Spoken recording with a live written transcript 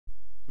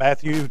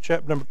Matthew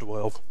chapter number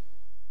 12,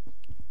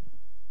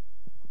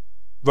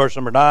 verse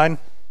number 9. The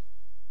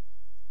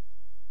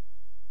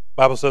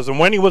Bible says, "And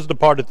when he was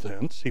departed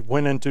thence, he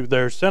went into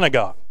their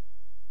synagogue.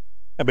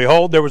 And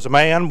behold, there was a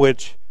man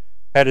which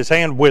had his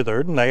hand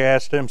withered, and they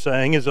asked him,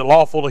 saying, Is it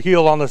lawful to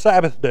heal on the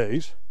Sabbath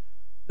days?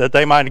 That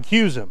they might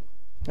accuse him.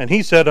 And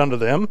he said unto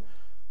them,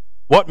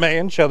 What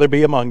man shall there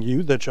be among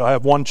you that shall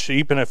have one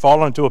sheep, and it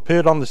fall into a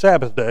pit on the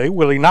Sabbath day?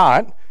 Will he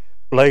not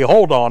lay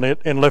hold on it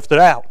and lift it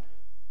out?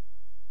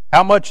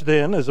 How much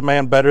then is a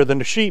man better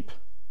than a sheep?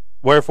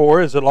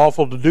 Wherefore is it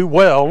lawful to do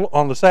well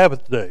on the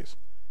Sabbath days?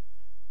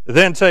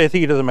 Then saith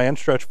he to the man,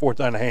 Stretch forth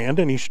thine hand.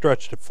 And he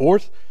stretched it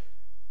forth,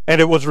 and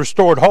it was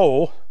restored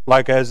whole,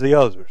 like as the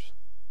others.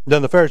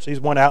 Then the Pharisees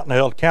went out and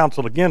held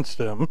counsel against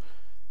him,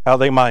 how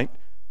they might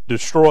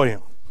destroy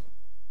him."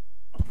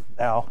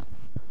 Now,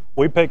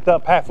 we picked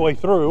up halfway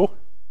through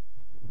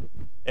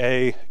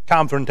a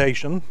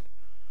confrontation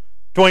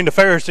between the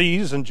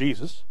Pharisees and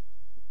Jesus.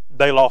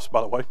 They lost,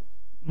 by the way.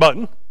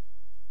 But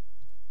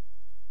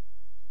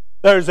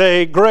there's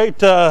a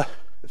great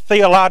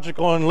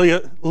theological and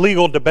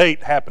legal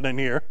debate happening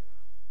here,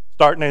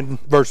 starting in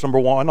verse number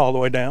 1 all the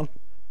way down.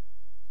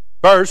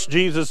 First,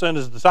 Jesus and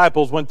his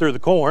disciples went through the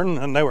corn,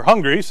 and they were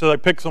hungry, so they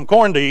picked some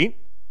corn to eat.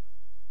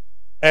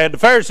 And the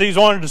Pharisees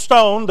wanted to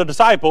stone the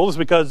disciples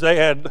because they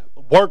had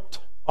worked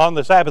on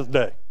the Sabbath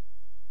day.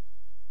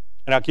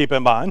 And now keep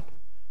in mind,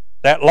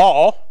 that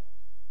law,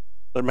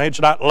 that man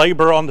should not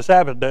labor on the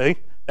Sabbath day,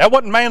 that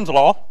wasn't man's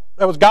law,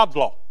 that was God's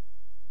law.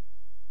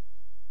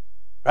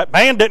 Right?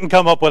 Man didn't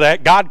come up with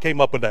that, God came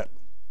up with that.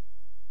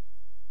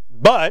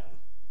 But,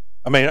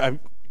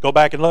 go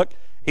back and look,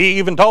 he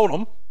even told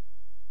them,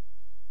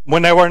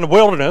 when they were in the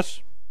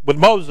wilderness with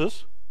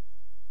Moses,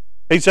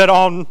 he said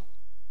on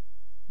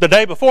the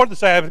day before the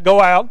Sabbath,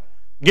 go out,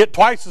 get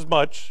twice as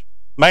much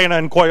manna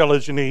and quail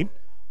as you need,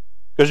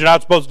 because you're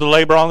not supposed to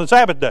labor on the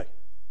Sabbath day.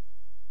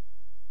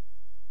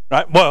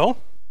 Right? Well,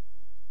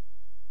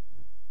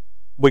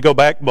 we go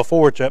back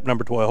before chapter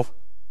number 12.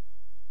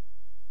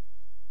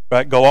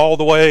 Right? Go all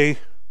the way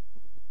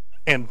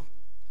and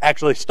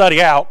actually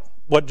study out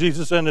what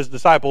Jesus and his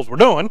disciples were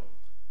doing.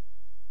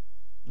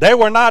 They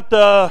were not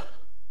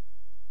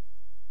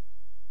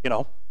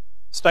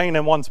staying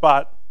in one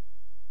spot,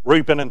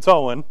 reaping and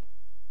sowing.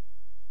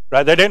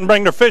 Right? They didn't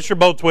bring their fisher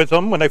boats with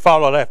them when they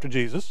followed after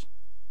Jesus.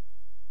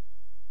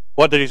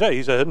 What did he say?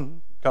 He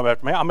said, Come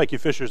after me, I'll make you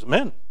fishers of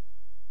men.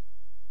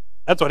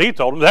 That's what he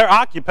told them. Their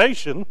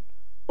occupation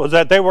was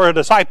that they were a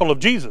disciple of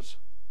Jesus.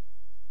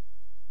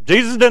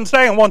 Jesus didn't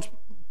stay in one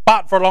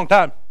spot for a long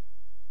time.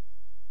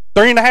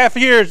 3.5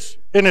 years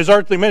in his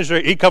earthly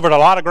ministry, he covered a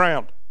lot of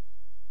ground.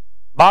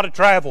 A lot of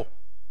travel.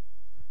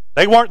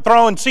 They weren't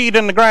throwing seed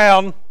in the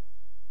ground,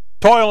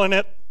 toiling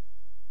it,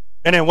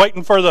 and then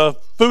waiting for the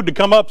food to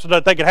come up so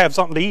that they could have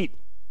something to eat.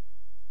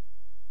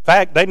 In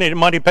fact, they needed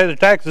money to pay their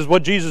taxes.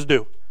 What did Jesus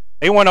do?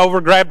 He went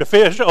over, grabbed a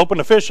fish, opened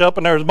the fish up,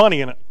 and there was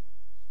money in it.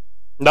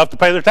 Enough to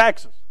pay their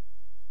taxes.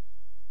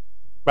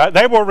 Right?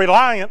 They were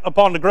reliant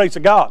upon the grace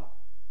of God.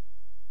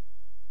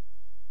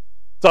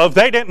 So if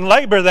they didn't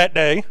labor that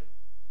day,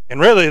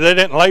 and really they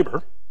didn't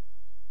labor,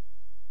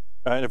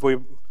 right? If we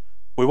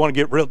want to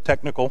get real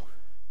technical,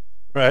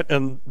 right,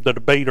 and the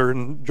debater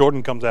and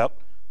Jordan comes out,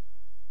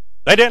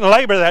 they didn't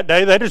labor that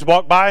day. They just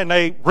walked by and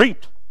they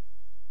reaped.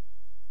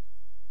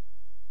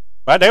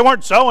 Right? They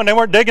weren't sowing. They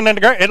weren't digging in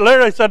the ground. It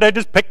literally said they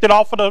just picked it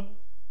off of the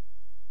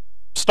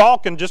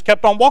stalk and just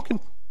kept on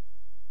walking.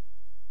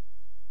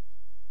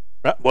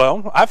 Right?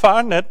 Well, I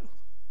find that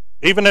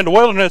even in the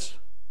wilderness,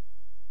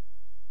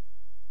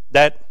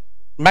 that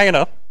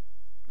manna,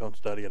 don't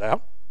study it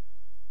out,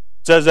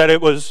 says that it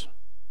was,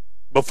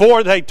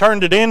 before they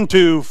turned it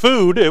into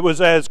food, it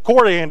was as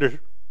coriander.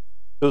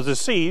 It was a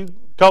seed,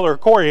 color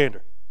of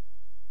coriander.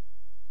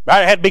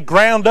 Right? It had to be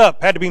ground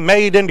up, had to be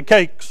made into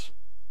cakes.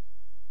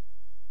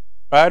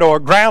 Right? Or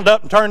ground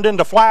up and turned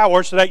into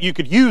flour so that you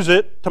could use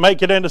it to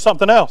make it into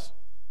something else.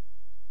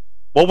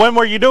 Well, when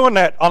were you doing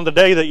that? On the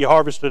day that you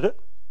harvested it.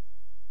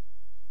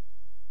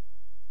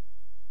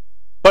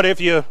 But if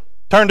you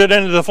turned it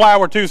into the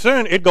flour too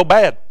soon, it'd go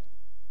bad.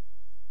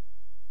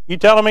 You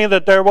telling me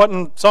that there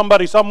wasn't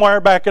somebody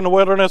somewhere back in the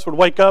wilderness would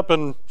wake up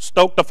and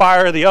stoke the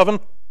fire of the oven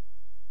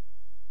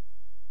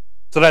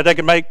so that they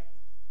could make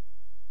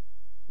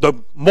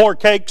the more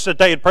cakes that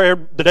they had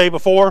prepared the day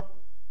before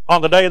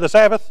on the day of the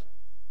Sabbath?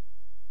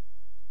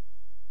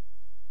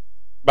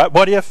 But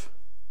what if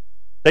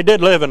they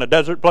did live in a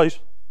desert place?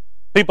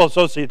 People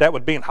associate that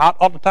with being hot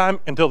all the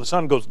time until the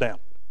sun goes down.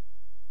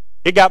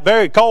 It got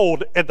very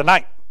cold at the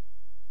night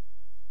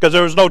because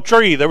there was no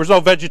tree, there was no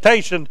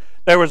vegetation,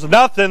 there was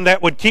nothing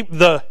that would keep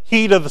the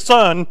heat of the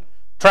sun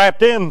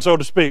trapped in, so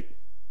to speak.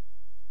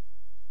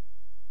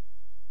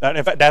 And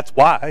in fact, that's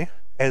why,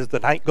 as the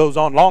night goes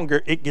on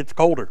longer, it gets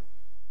colder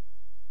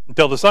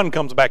until the sun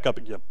comes back up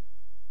again.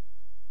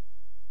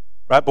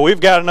 Right? But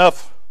we've got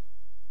enough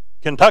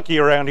Kentucky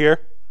around here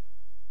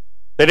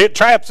that it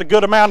traps a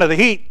good amount of the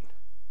heat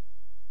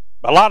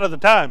a lot of the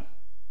time.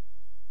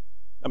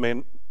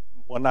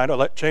 One night I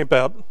let Champ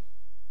out.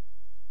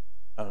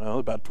 I don't know,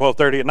 about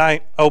 12:30 at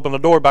night. I opened the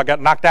door, but I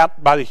got knocked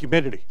out by the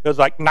humidity. It was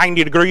like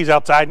 90 degrees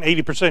outside and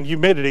 80%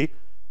 humidity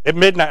at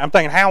midnight. I'm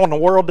thinking, how in the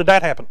world did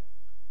that happen?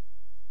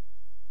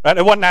 Right?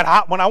 It wasn't that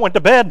hot when I went to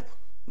bed.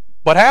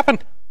 What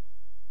happened?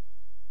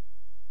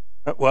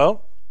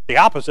 Well, the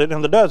opposite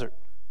in the desert.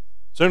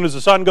 As soon as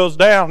the sun goes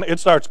down, it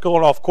starts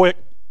cooling off quick.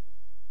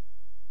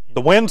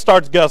 The wind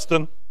starts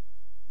gusting.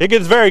 It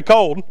gets very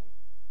cold.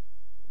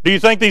 Do you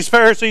think these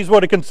Pharisees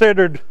would have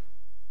considered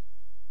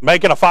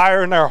making a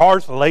fire in their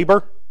hearth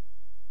labor?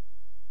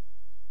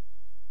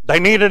 They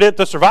needed it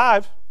to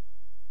survive.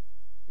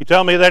 You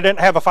tell me they didn't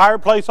have a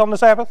fireplace on the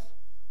Sabbath?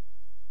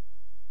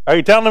 Are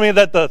you telling me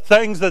that the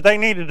things that they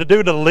needed to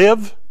do to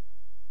live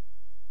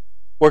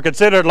were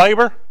considered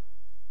labor?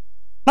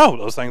 No,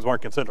 those things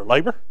weren't considered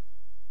labor.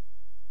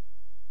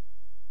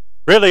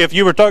 Really, if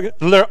you were talking,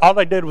 all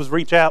they did was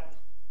reach out,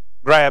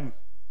 grab,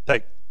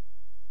 take.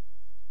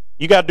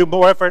 You got to do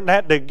more effort than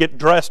that to get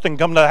dressed and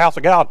come to the house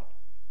of God.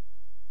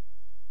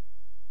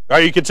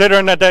 Are you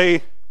considering that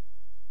you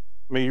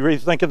really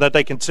thinking that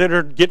they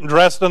considered getting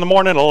dressed in the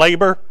morning a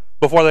labor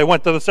before they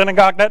went to the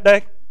synagogue that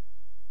day?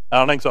 I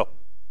don't think so.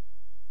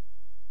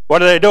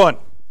 What are they doing?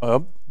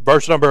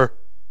 Verse number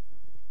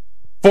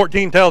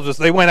 14 tells us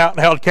they went out and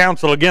held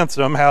counsel against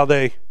them, how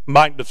they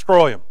might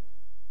destroy him.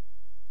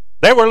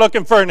 They were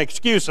looking for an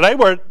excuse. They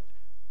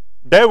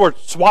were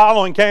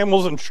swallowing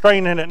camels and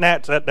straining at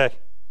gnats that day.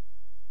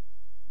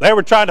 They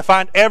were trying to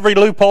find every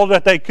loophole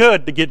that they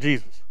could to get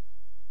Jesus.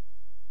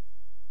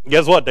 And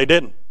guess what? They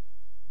didn't.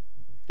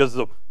 Because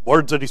the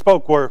words that he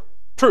spoke were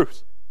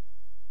truth.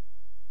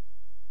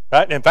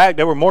 Right? In fact,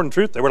 they were more than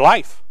truth. They were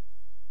life.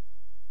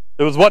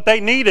 It was what they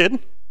needed,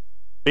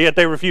 but yet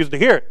they refused to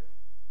hear it.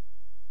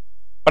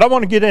 But I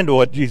want to get into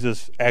what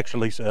Jesus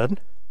actually said.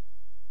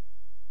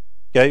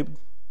 Okay?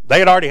 They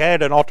had already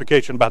had an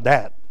altercation about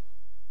that.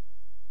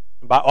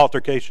 By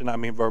altercation, I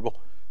mean verbal.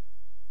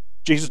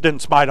 Jesus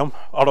didn't smite them,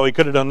 although he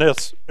could have done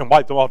this and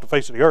wiped them off the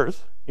face of the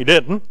earth. He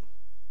didn't.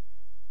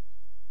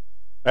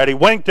 And he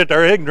winked at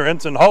their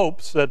ignorance in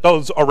hopes that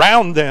those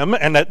around them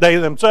and that they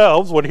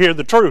themselves would hear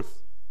the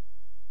truth.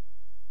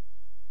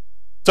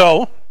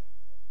 So,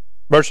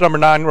 verse number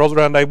 9 rolls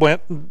around. They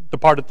went and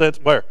departed thence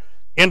where?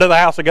 Into the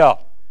house of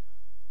God.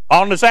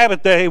 On the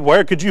Sabbath day,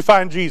 where could you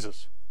find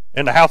Jesus?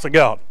 In the house of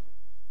God.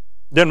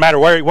 Didn't matter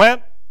where he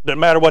went. Didn't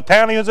matter what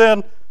town he was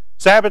in.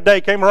 Sabbath day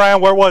came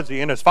around, where was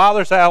he? In his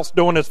father's house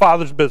doing his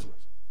father's business.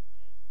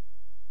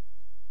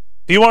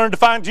 If you wanted to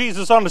find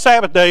Jesus on the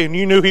Sabbath day and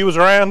you knew he was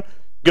around,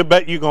 good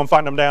bet you're going to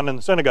find him down in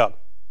the synagogue.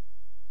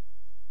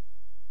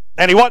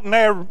 And he wasn't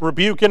there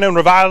rebuking and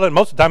reviling.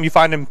 Most of the time you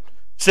find him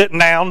sitting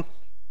down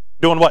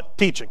doing what?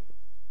 Teaching.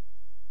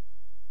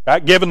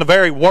 Right? Giving the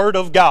very word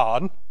of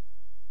God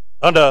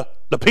unto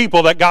the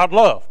people that God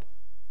loved.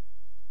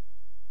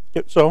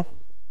 So,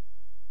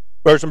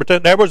 verse number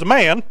 10, there was a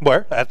man,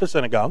 where? At the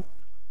synagogue,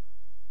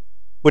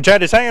 which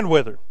had his hand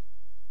withered.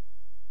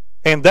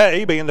 And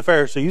they, being the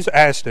Pharisees,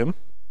 asked him,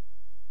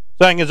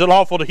 saying, is it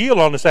lawful to heal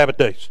on the Sabbath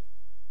days?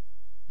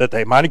 That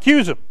they might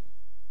accuse him.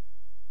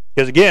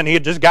 Because again, he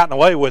had just gotten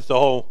away with the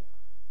whole,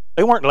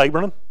 they weren't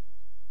laboring.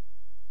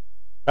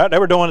 Right? They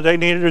were doing what they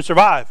needed to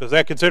survive. Is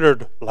that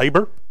considered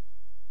labor?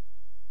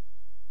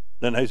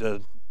 Then they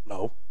said,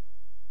 no.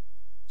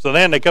 So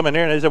then they come in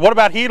here and they said, what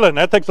about healing?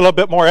 That takes a little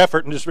bit more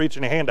effort than just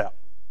reaching your hand out,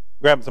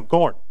 grabbing some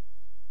corn.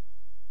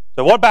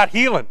 So what about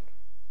healing?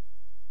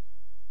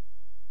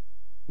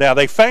 Now,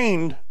 they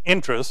feigned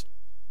interest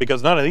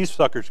because none of these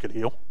suckers could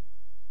heal.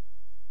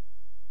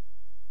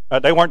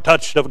 They weren't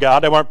touched of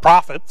God. They weren't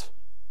prophets.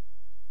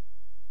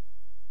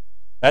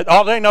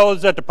 All they know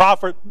is that the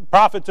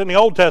prophets in the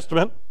Old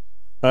Testament,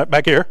 right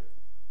back here,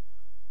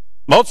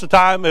 most of the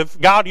time, if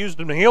God used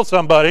them to heal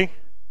somebody,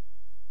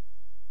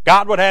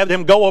 God would have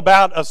them go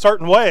about a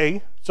certain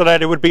way so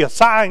that it would be a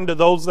sign to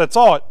those that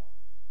saw it.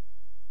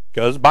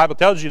 Because the Bible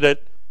tells you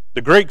that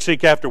the Greeks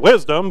seek after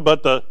wisdom,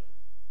 but the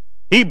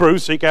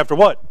Hebrews seek after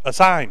what? A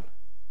sign.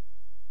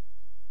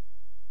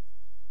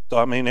 So,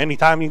 I mean,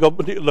 anytime you go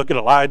look at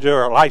Elijah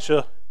or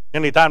Elisha,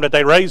 anytime that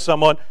they raised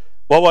someone,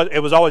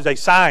 it was always a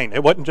sign.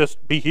 It wasn't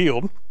just be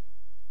healed.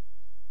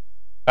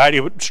 Right? He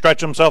would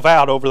stretch himself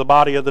out over the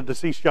body of the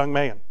deceased young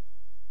man.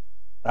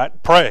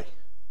 Right? Pray.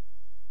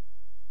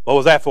 What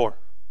was that for?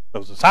 It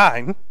was a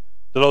sign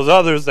to those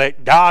others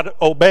that God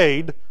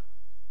obeyed,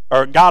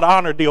 or God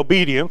honored the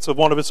obedience of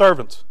one of his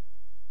servants.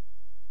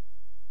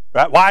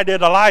 Right? Why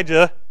did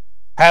Elijah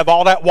have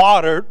all that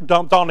water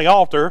dumped on the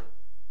altar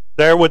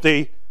there with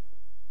the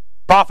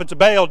prophets of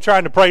Baal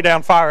trying to pray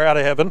down fire out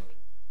of heaven?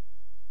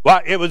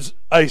 Well, it was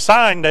a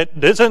sign that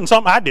this isn't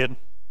something I did.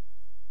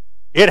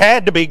 It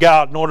had to be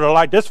God in order to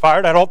light this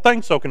fire. That whole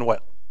thing's soaking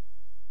wet.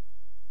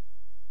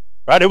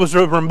 Right? It was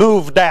to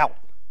remove doubt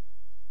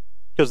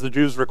because the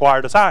Jews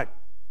required a sign.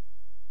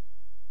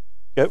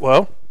 Okay,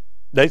 well,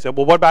 they said,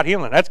 well, what about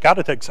healing? That's got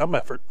to take some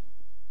effort.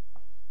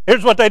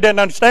 Here's what they didn't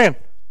understand.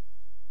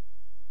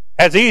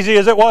 As easy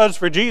as it was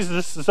for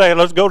Jesus to say,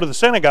 let's go to the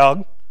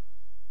synagogue,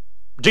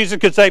 Jesus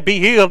could say, be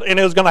healed, and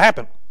it was going to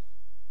happen.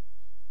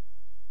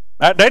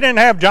 They didn't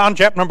have John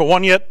chapter number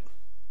 1 yet.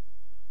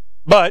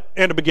 But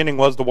in the beginning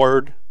was the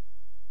Word.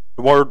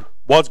 The Word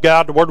was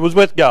God. The Word was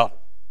with God.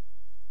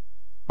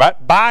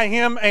 Right? By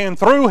him and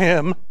through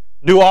him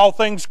do all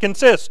things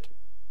consist.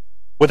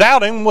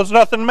 Without him was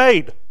nothing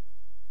made.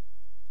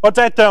 What's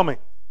that tell me?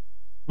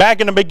 Back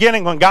in the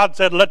beginning when God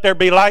said, let there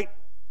be light,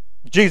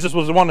 Jesus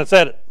was the one that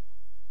said it.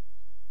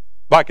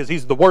 Why? Because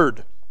he's the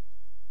Word.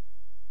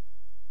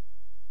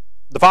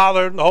 The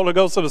Father, the Holy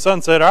Ghost, and the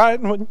Son said, all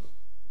right,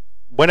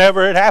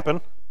 whenever it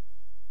happened,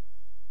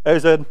 they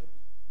said,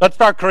 let's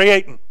start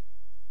creating.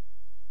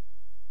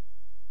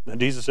 And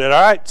Jesus said,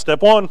 all right,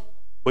 step one.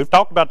 We've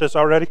talked about this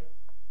already.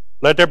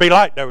 Let there be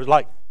light. There was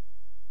light.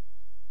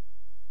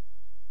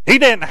 He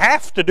didn't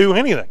have to do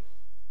anything,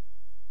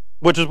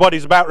 which is what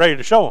he's about ready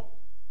to show him.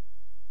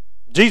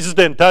 Jesus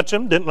didn't touch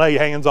him, didn't lay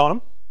hands on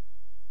him.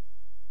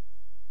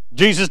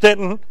 Jesus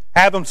didn't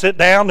have him sit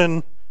down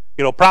and,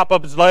 prop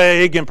up his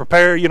leg and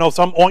prepare,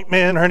 some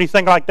ointment or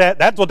anything like that.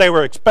 That's what they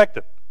were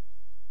expecting,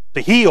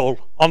 to heal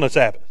on the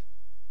Sabbath.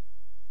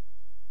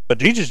 But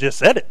Jesus just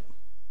said it.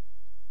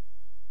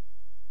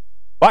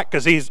 Why?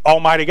 Because he's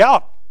Almighty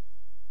God.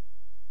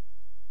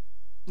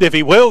 If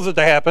he wills it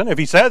to happen, if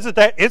he says it,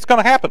 it's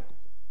going to happen.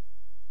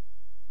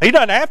 He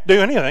doesn't have to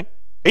do anything.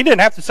 He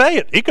didn't have to say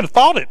it. He could have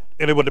thought it,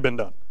 and it would have been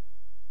done.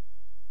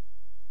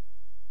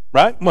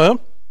 Right?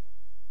 Well,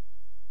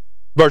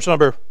 verse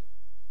number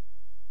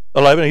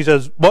 11, he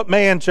says, what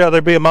man shall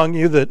there be among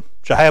you that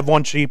shall have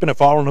one sheep and it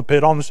fall in a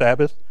pit on the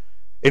Sabbath,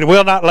 and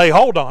will not lay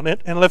hold on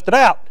it and lift it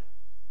out?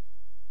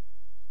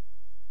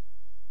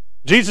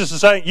 Jesus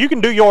is saying, you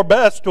can do your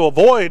best to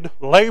avoid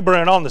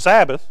laboring on the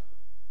Sabbath.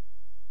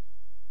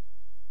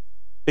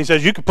 He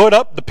says, you can put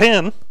up the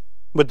pen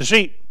with the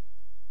sheep.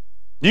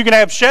 You can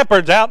have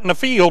shepherds out in the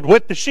field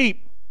with the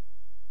sheep.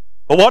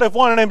 But what if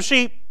one of them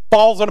sheep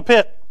falls in a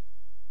pit?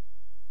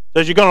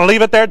 Says, you're going to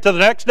leave it there till the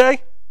next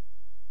day?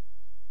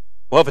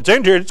 Well, if it's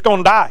injured, it's going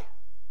to die.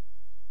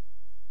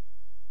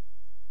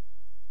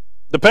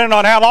 Depending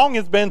on how long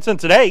it's been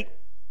since it ate,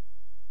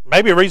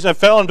 maybe a reason it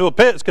fell into a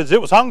pit is because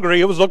it was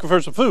hungry, it was looking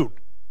for some food.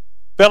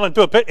 Fell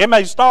into a pit. It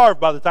may starve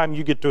by the time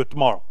you get to it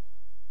tomorrow.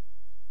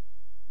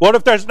 What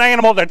if there's an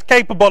animal that's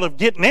capable of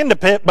getting in the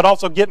pit, but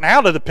also getting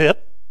out of the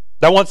pit,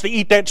 that wants to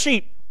eat that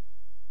sheep?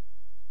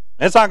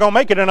 It's not going to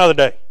make it another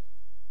day.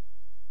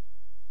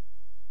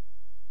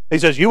 He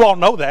says, you all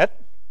know that.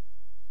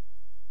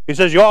 He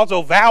says, you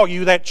also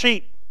value that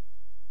sheep.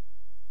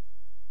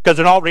 Because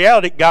in all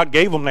reality, God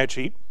gave them that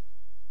sheep.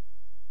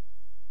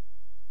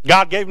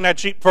 God gave them that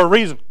sheep for a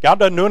reason. God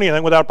doesn't do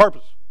anything without a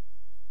purpose.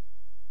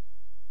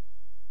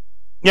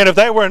 Yet if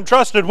they were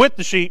entrusted with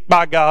the sheep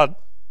by God,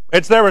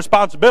 it's their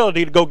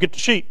responsibility to go get the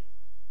sheep.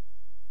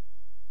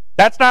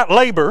 That's not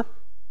labor.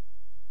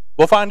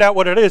 We'll find out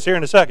what it is here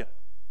in a second.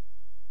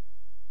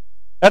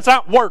 That's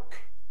not work.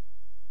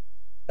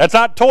 That's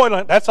not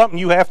toiling. That's something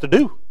you have to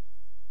do.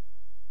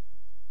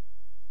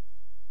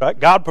 Right?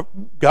 God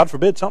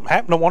forbid something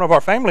happened to one of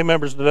our family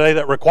members today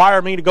that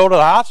required me to go to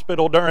the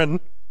hospital during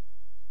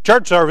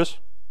church service.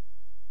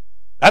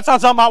 That's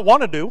not something I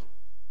want to do.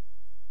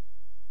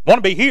 I want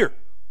to be here.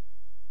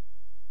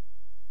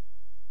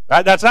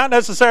 Right? That's not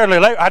necessarily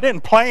labor. I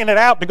didn't plan it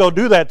out to go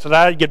do that so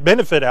that I'd get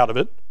benefit out of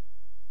it.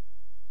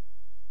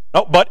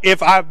 No, but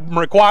if I'm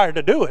required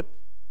to do it,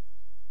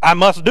 I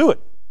must do it.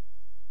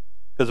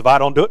 Because if I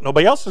don't do it,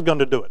 nobody else is going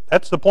to do it.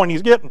 That's the point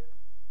he's getting.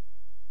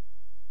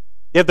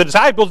 If the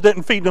disciples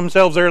didn't feed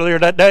themselves earlier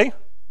that day,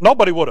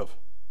 nobody would have.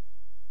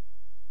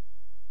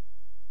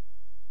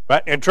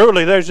 Right? And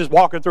truly, they're just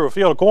walking through a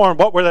field of corn.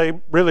 What were they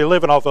really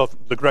living off of?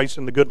 The grace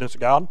and the goodness of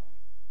God.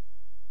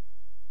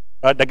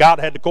 Right? That God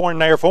had the corn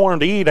there for them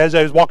to eat as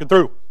they was walking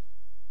through.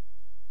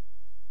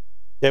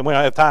 Then we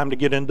don't have time to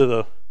get into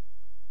the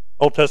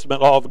Old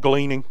Testament law of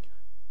gleaning.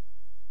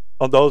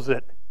 On those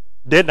that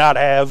did not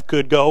have,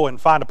 could go and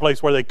find a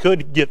place where they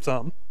could get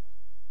some.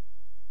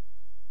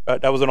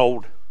 That was an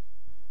old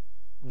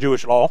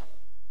Jewish law.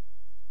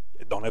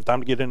 Don't have time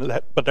to get into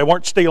that. But they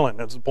weren't stealing.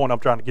 That's the point I'm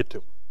trying to get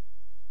to.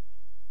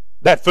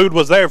 That food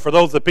was there for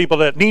the people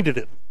that needed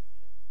it.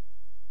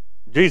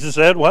 Jesus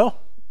said, well,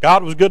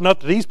 God was good enough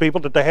to these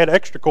people that they had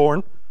extra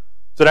corn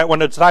so that when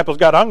the disciples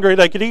got hungry,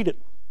 they could eat it.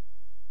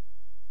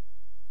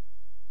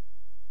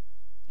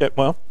 Yeah,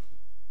 well,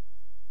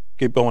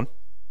 keep going.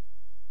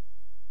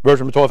 Verse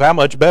number 12, how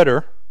much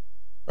better,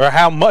 or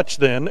how much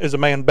then is a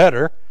man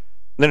better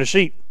than a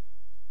sheep?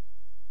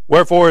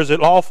 Wherefore is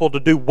it lawful to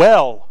do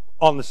well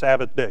on the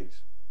Sabbath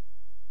days?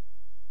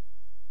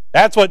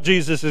 That's what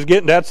Jesus is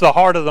getting. That's the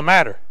heart of the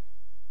matter.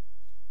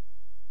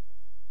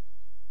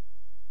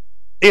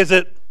 Is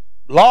it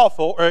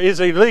lawful or is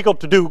it illegal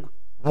to do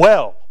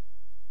well?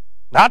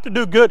 Not to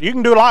do good. You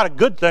can do a lot of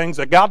good things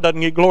that God doesn't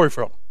get glory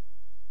from.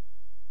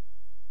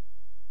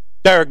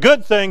 There are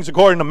good things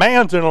according to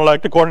man's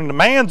intellect, according to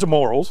man's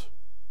morals,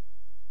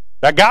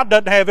 that God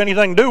doesn't have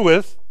anything to do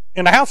with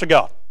in the house of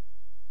God.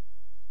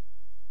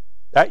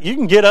 That you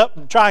can get up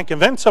and try and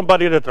convince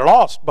somebody that they're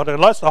lost, but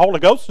unless the Holy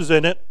Ghost is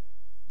in it,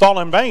 it's all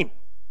in vain. In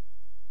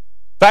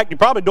fact, you're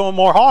probably doing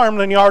more harm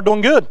than you are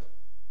doing good.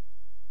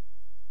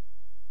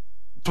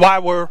 That's why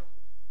we're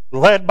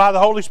led by the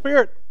Holy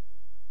Spirit.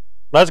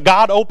 Unless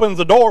God opens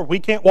the door, we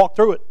can't walk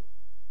through it.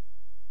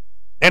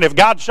 And if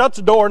God shuts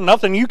the door,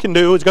 nothing you can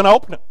do is going to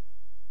open it.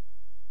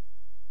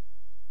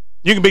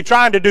 You can be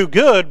trying to do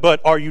good,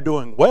 but are you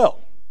doing well?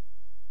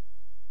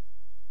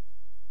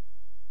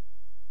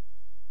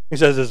 He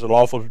says, is it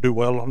lawful to do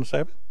well on the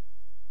Sabbath?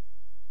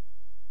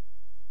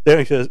 Then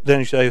he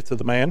says to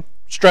the man,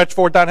 stretch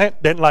forth thine hand.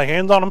 Didn't lay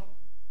hands on him.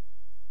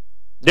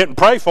 Didn't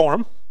pray for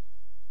him.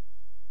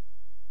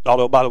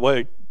 Although, by the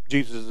way,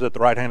 Jesus is at the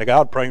right hand of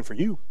God praying for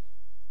you.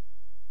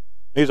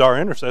 He's our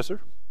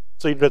intercessor,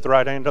 seated at the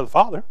right hand of the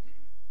Father.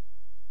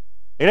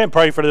 He didn't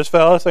pray for this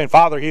fellow saying,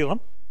 Father, heal him.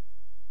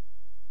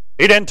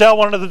 He didn't tell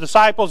one of the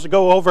disciples to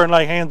go over and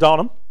lay hands on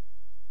him.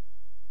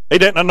 He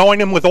didn't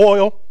anoint him with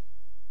oil.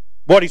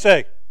 What'd he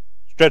say?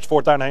 Stretch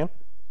forth thine hand.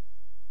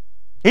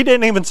 He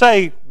didn't even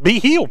say, be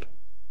healed.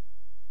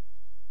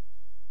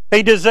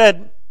 He just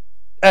said,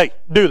 hey,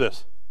 do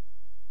this.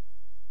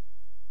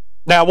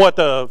 Now, what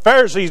the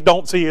Pharisees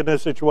don't see in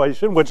this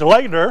situation, which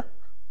later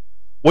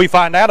we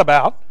find out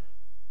about,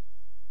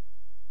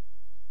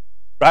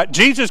 right?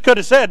 Jesus could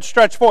have said,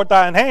 stretch forth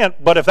thine hand,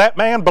 but if that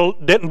man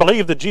didn't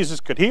believe that Jesus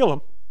could heal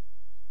him,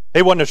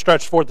 he wouldn't have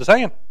stretched forth his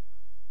hand.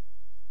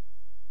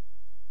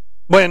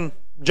 When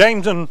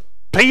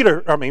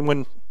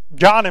when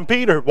John and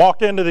Peter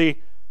walked into the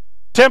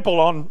temple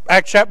on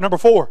Acts chapter number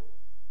 4,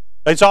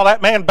 they saw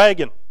that man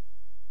begging.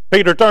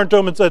 Peter turned to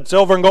him and said,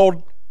 silver and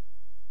gold,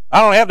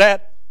 I don't have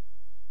that,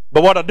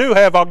 but what I do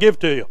have, I'll give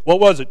to you. What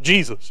was it?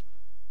 Jesus.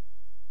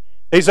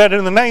 He said,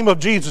 in the name of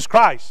Jesus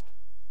Christ,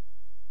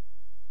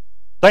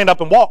 stand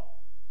up and walk.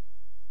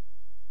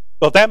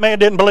 But if that man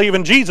didn't believe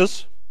in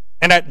Jesus,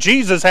 and that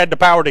Jesus had the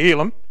power to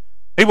heal him,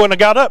 he wouldn't have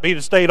got up. He'd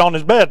have stayed on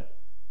his bed.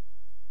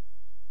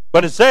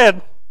 But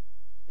instead,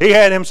 he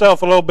had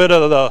himself a little bit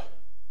of the,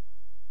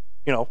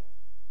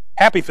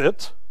 happy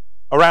fits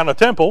around the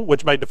temple,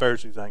 which made the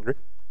Pharisees angry,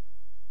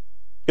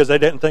 because they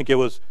didn't think it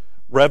was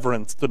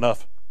reverenced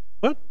enough.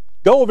 But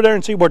go over there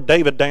and see where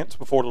David danced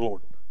before the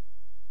Lord.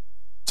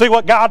 See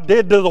what God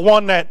did to the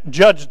one that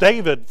judged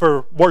David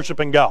for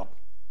worshiping God.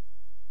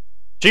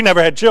 She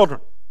never had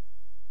children.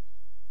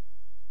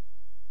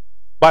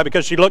 Why?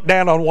 Because she looked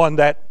down on one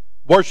that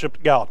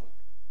worshiped God.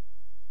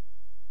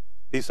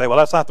 You say, well,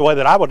 that's not the way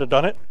that I would have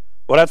done it.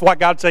 Well, that's why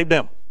God saved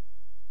them.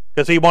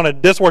 Because he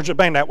wanted this worship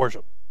and that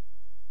worship.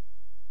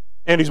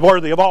 And he's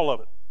worthy of all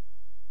of it.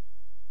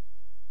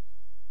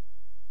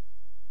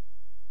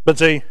 But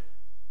see,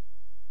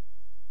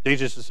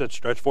 Jesus said,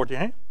 stretch forth your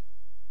hand.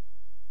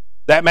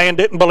 That man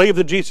didn't believe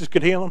that Jesus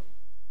could heal him.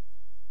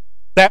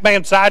 That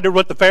man sided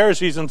with the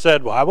Pharisees and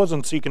said, well, I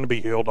wasn't seeking to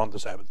be healed on the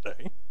Sabbath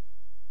day.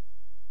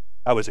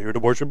 I was here to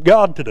worship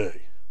God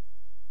today.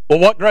 Well,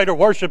 what greater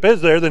worship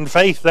is there than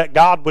faith that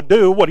God would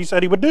do what he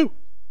said he would do?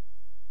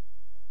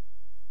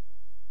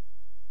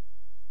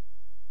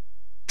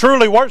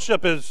 Truly,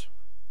 worship is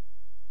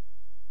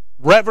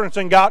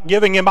reverencing God,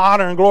 giving him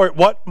honor and glory.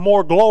 What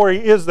more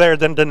glory is there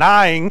than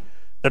denying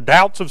the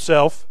doubts of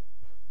self,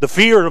 the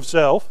fear of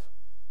self,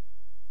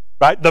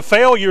 right? The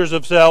failures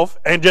of self,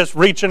 and just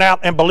reaching out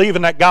and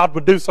believing that God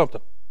would do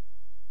something?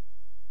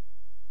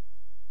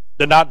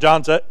 Did not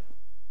John say,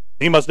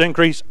 he must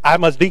increase, I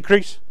must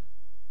decrease?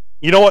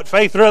 You know what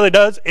faith really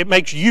does? It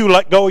makes you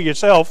let go of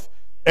yourself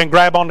and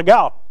grab onto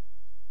God.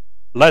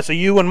 Less of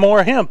you and more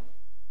of him.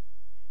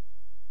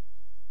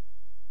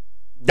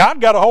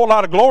 God got a whole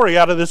lot of glory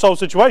out of this whole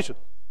situation.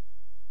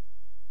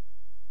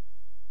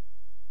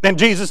 And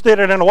Jesus did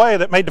it in a way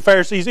that made the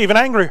Pharisees even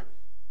angrier.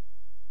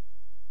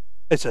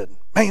 They said,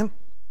 man,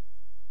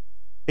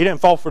 he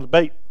didn't fall for the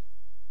bait.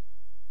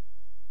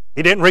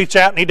 He didn't reach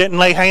out and he didn't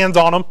lay hands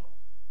on them.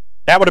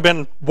 That would have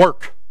been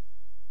work.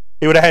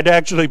 He would have had to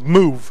actually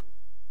move.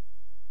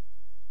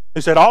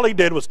 He said all he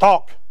did was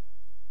talk.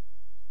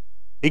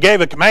 He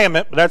gave a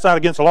commandment, but that's not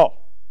against the law.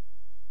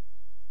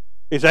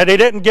 He said he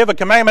didn't give a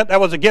commandment that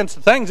was against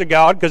the things of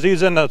God because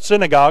he's in the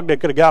synagogue. They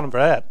could have got him for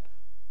that.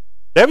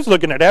 They was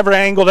looking at every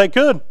angle they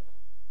could.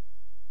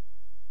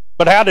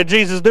 But how did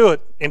Jesus do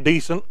it? In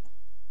decent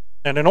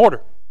and in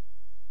order.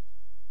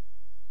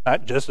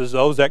 Right? Just as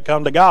those that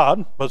come to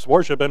God must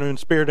worship him in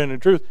spirit and in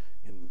truth,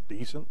 in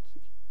decency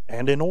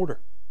and in order.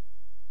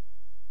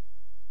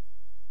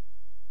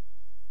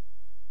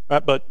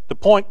 Right? But the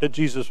point that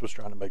Jesus was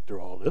trying to make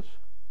through all this,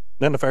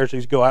 then the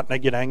Pharisees go out and they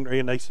get angry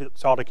and they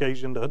sought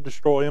occasion to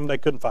destroy him. They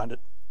couldn't find it.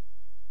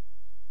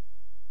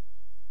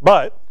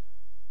 But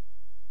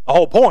the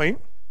whole point,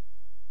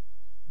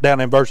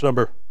 down in verse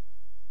number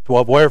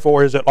 12,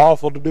 wherefore is it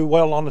lawful to do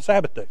well on the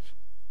Sabbath days?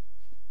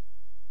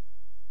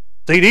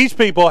 See, these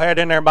people had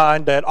in their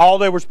mind that all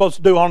they were supposed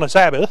to do on the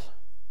Sabbath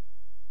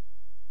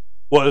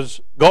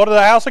was go to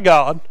the house of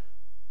God,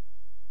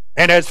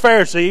 and as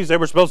Pharisees, they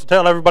were supposed to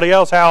tell everybody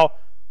else how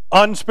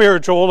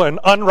unspiritual and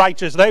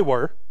unrighteous they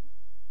were,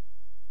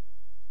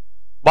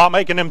 while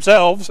making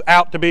themselves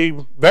out to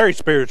be very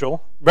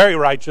spiritual, very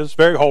righteous,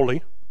 very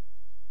holy.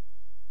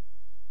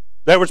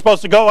 They were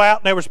supposed to go out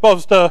and they were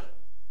supposed to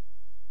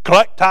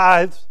collect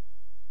tithes.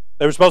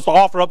 They were supposed to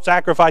offer up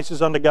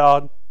sacrifices unto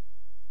God.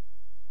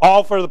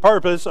 all for the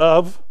purpose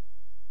of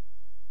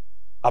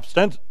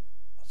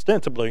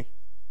ostensibly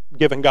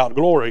giving God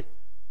glory,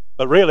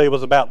 but really it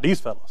was about these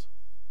fellows.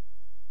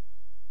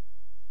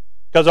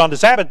 Because on the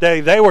Sabbath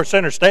day, they were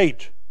center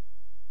stage.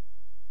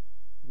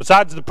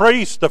 Besides the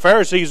priests, the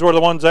Pharisees were the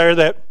ones there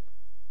that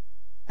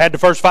had the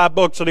first 5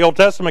 books of the Old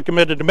Testament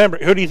committed to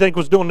memory. Who do you think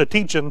was doing the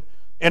teaching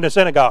in the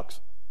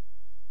synagogues?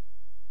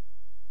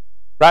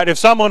 Right? If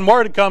someone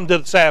were to come to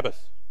the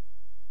Sabbath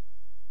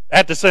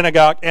at the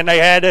synagogue and they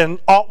had an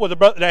ought with a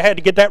brother, they had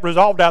to get that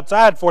resolved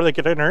outside before they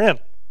could enter in.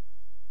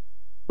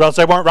 Or else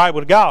they weren't right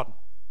with God.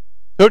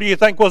 Who do you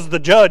think was the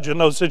judge in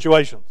those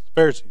situations? The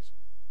Pharisees.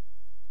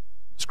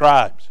 The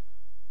scribes.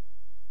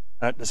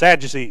 The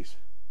Sadducees.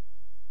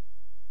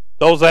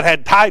 Those that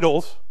had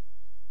titles,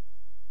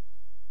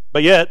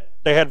 but yet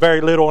they had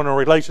very little in a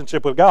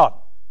relationship with God.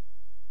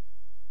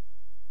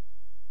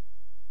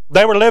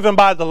 They were living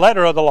by the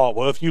letter of the law.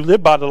 Well, if you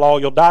live by the law,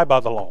 you'll die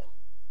by the law.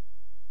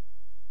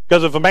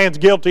 Because if a man's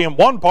guilty in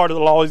one part of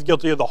the law, he's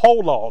guilty of the whole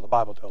law, the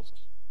Bible tells us.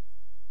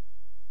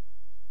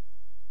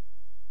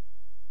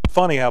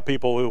 Funny how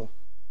people who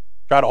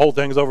try to hold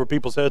things over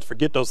people's heads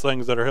forget those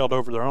things that are held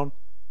over their own.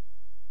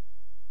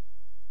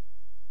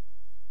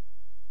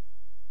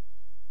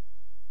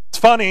 It's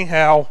funny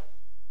how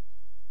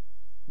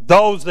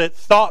those that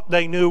thought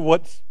they knew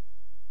what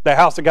the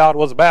house of God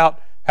was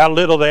about, how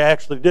little they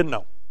actually did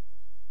know.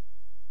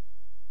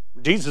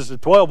 Jesus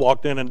at 12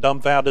 walked in and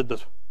dumbfounded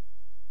the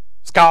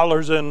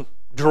scholars in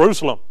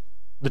Jerusalem,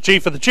 the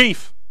chief of the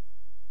chief.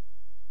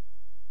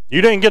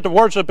 You didn't get to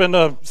worship in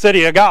the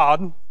city of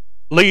God,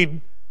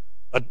 lead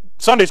a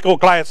Sunday school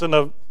class in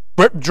the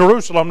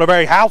Jerusalem, the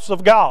very house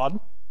of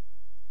God,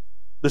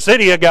 the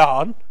city of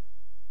God,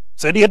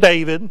 city of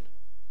David,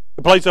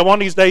 the place that one of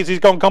these days he's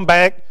going to come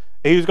back,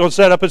 he's going to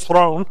set up his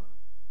throne.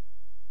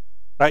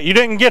 Right? You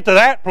didn't get to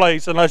that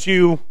place unless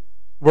you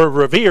were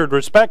revered,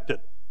 respected.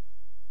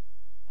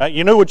 Right?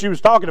 You knew what you was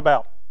talking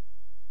about.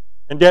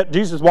 And yet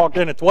Jesus walked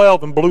in at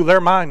 12 and blew their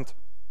minds.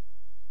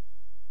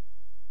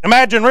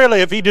 Imagine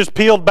really if he just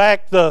peeled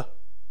back the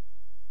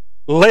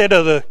lid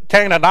of the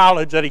can of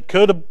knowledge that he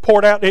could have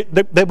poured out,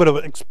 they would have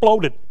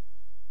exploded.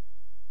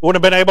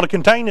 Wouldn't have been able to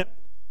contain it.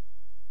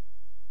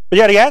 But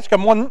yet he asked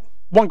them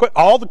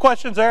all the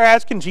questions they're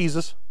asking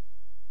Jesus.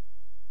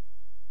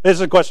 This is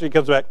the question he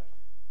comes back.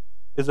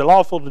 Is it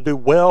lawful to do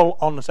well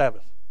on the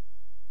Sabbath?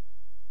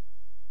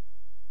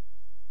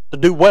 To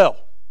do well.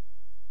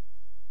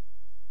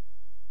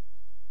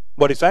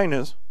 What he's saying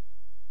is,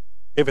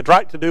 if it's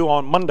right to do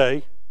on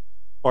Monday,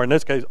 or in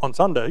this case on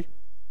Sunday,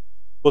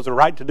 was it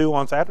right to do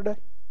on Saturday?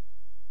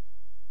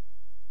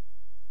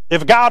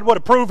 If God would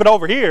approve it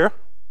over here,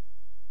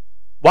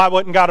 why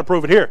wouldn't God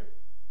approve it here?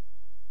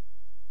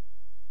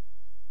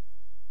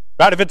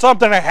 Right? If it's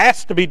something that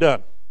has to be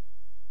done,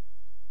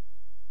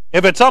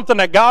 if it's something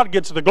that God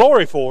gets the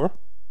glory for,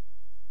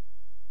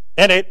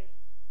 and it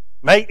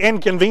may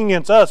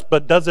inconvenience us,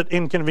 but does it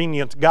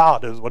inconvenience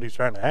God, is what he's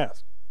trying to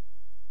ask.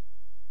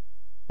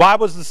 Why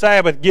was the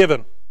Sabbath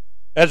given?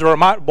 As a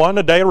reminder, 1,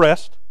 a day of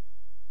rest,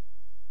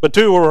 but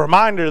 2, a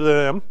reminder to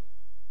them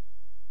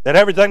that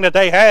everything that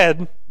they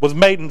had was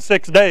made in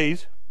 6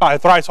 days by a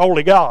thrice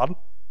holy God,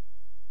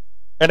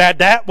 and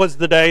that was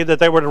the day that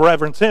they were to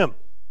reverence him.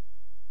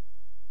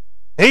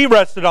 He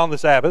rested on the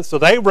Sabbath, so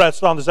they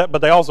rested on the Sabbath,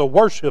 but they also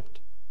worshiped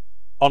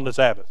on the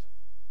Sabbath.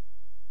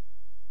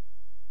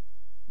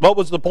 What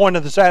was the point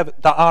of the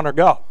Sabbath? To honor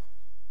God.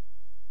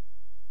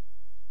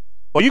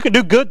 Well, you can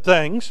do good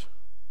things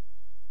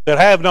that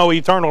have no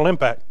eternal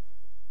impact.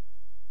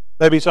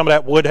 Maybe some of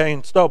that wood, hay,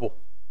 and stubble.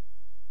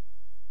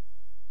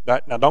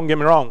 Right? Now, don't get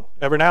me wrong.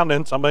 Every now and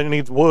then, somebody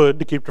needs wood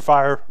to keep their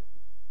fire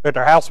at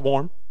their house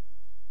warm.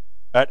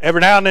 Right?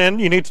 Every now and then,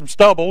 you need some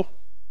stubble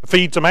to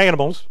feed some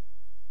animals.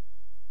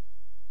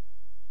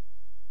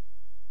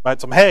 Right?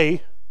 Some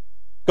hay.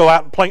 Go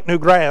out and plant new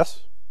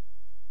grass.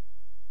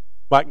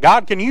 Right?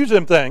 God can use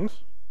them things,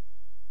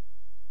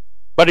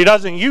 but he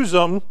doesn't use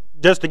them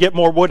just to get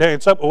more wood, hay,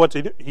 and stubble. What's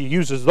he do? He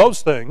uses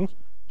those things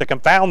to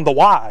confound the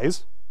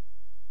wise,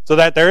 so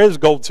that there is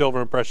gold,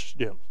 silver, and precious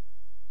gems.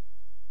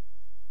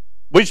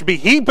 We should be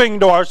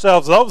heaping to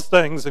ourselves those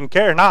things and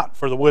care not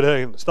for the wood,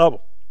 hay, and the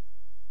stubble.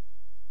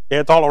 Yeah,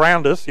 it's all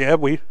around us. Yeah,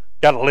 we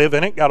got to live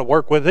in it, got to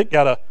work with it,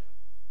 got to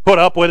put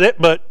up with it,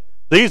 but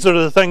these are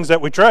the things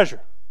that we treasure.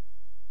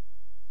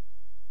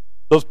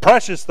 Those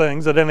precious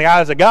things that in the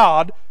eyes of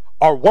God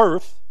are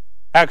worth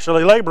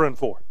actually laboring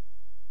for.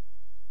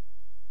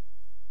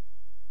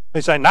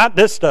 They say, not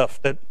this stuff,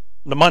 that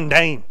the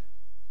mundane,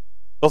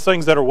 those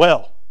things that are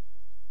well.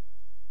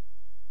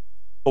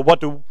 But what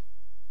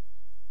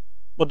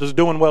does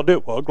doing well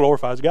do? Well, it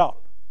glorifies God.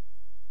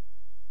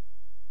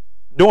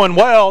 Doing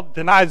well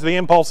denies the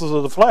impulses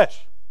of the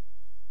flesh.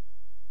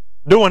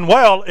 Doing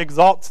well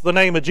exalts the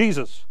name of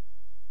Jesus,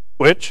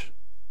 which,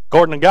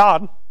 according to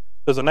God,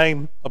 is a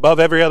name above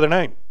every other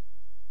name.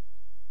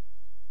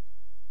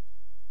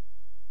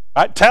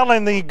 Right?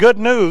 Telling the good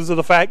news of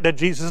the fact that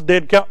Jesus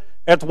did come,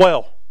 that's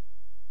well.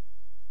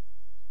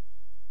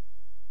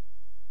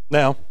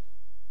 Now,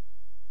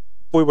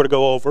 if we were to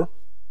go over,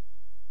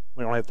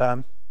 We don't have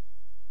time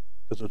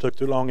because it took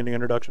too long in the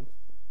introduction.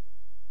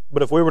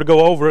 But if we were to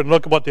go over and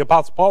look at what the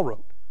Apostle Paul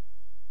wrote,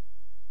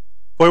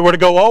 if we were to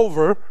go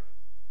over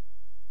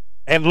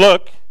and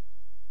look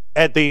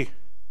at the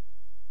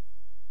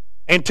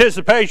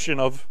anticipation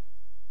of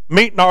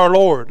meeting our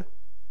Lord,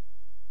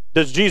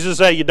 does Jesus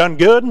say, you done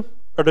good?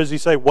 Or does he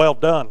say, well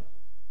done?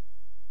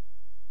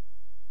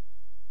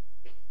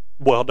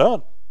 Well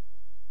done.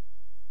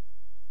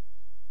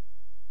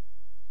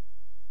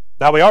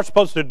 Now, we are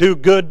supposed to do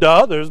good to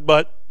others,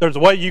 but there's a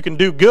way you can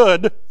do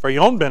good for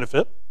your own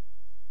benefit.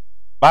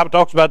 The Bible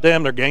talks about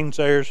them, they're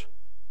gainsayers,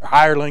 they're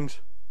hirelings,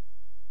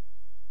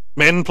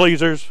 men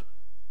pleasers.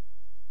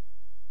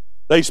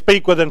 They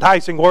speak with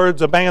enticing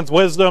words of man's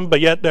wisdom,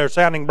 but yet they're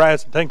sounding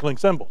brass and tinkling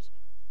cymbals.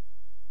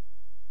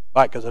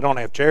 Why? Because they don't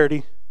have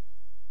charity.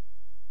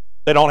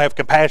 They don't have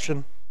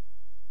compassion.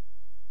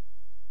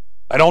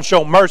 They don't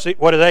show mercy.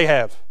 What do they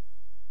have?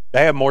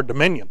 They have more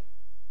dominion.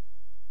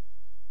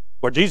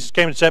 Where Jesus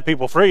came to set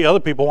people free,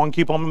 other people want to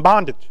keep them in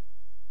bondage.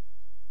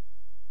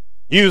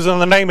 Using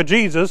the name of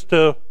Jesus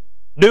to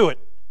do it.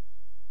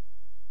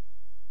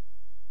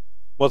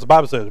 What's the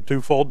Bible say? They're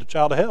twofold the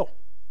child of hell.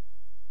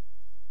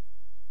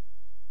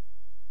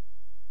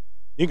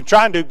 You can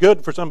try and do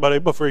good for somebody,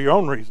 but for your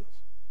own reasons.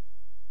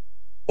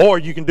 Or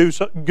you can do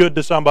good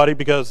to somebody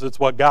because it's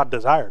what God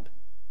desired.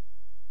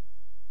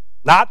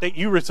 Not that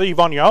you receive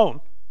on your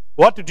own.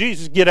 What did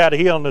Jesus get out of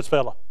healing this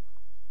fella?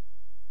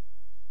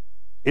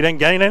 He didn't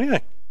gain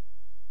anything.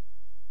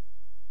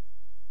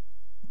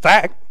 In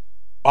fact,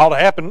 all that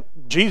happened,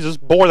 Jesus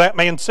bore that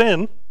man's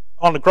sin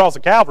on the cross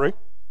of Calvary.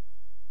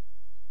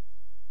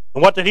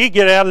 And what did he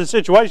get out of the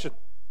situation?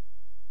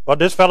 Well,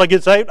 this fella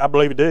get saved? I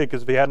believe he did,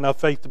 because if he had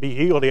enough faith to be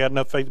healed, he had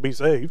enough faith to be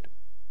saved.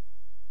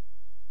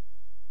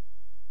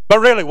 But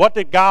really, what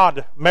did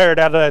God merit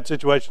out of that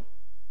situation?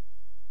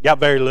 He got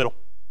very little.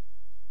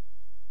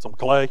 Some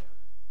clay.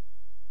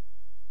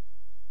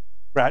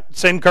 Right?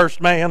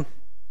 Sin-cursed man.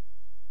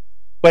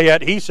 But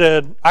yet he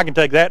said, I can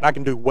take that and I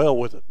can do well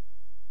with it.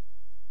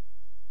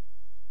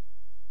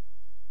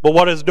 But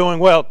what is doing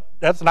well?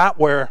 That's not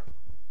where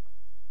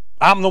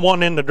I'm the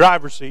one in the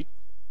driver's seat.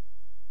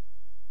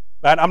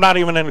 Right? I'm not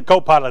even in the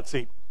co-pilot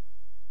seat.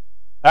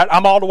 Right?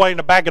 I'm all the way in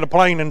the back of the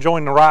plane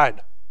enjoying the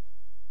ride.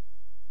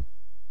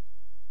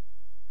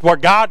 Where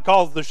God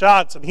calls the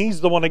shots and he's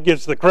the one that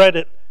gets the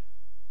credit,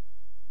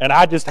 and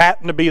I just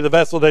happen to be the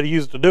vessel that he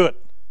used to do it.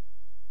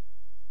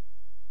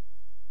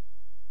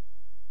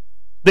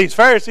 These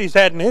Pharisees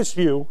had an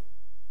issue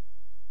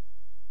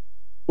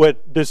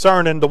with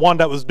discerning the one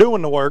that was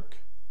doing the work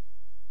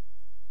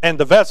and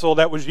the vessel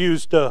that was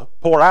used to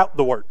pour out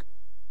the work.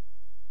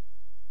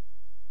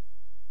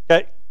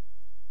 Okay?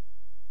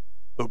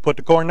 Who put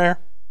the corn there?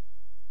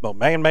 Well,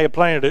 man may have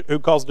planted it. Who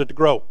caused it to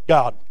grow?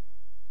 God.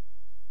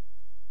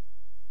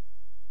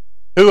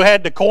 Who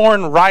had the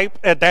corn ripe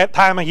at that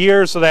time of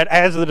year so that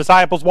as the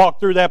disciples walked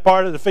through that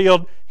part of the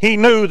field, he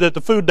knew that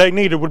the food they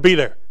needed would be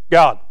there?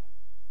 God.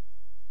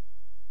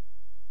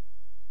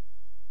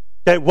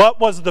 Okay, what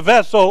was the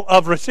vessel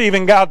of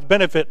receiving God's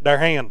benefit? Their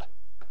hand.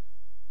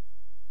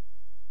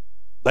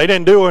 They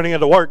didn't do any of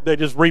the work, they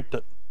just reaped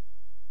it.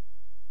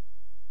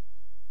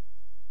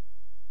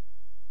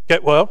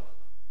 Okay, well,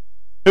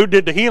 who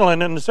did the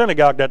healing in the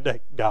synagogue that day?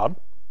 God.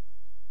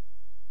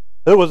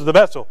 Who was the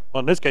vessel?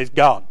 Well, in this case,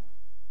 God.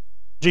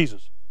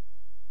 Jesus.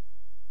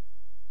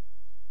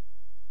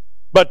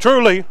 But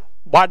truly,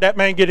 why'd that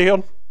man get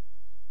healed?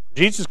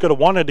 Jesus could have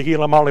wanted to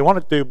heal him all he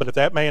wanted to, but if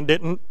that man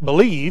didn't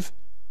believe,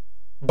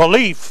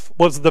 belief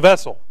was the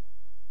vessel.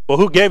 Well,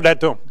 who gave that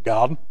to him?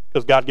 God,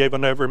 because God gave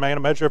unto every man a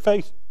measure of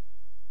faith.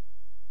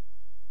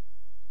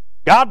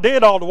 God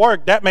did all the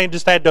work. That man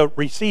just had to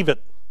receive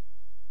it.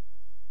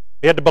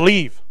 He had to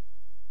believe.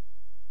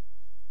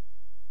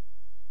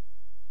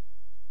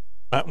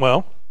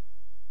 Well,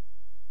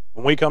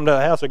 when we come to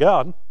the house of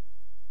God,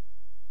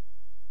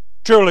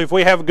 surely if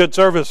we have a good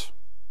service,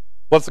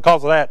 what's the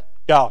cause of that?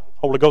 God.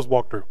 Holy Ghost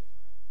walk through.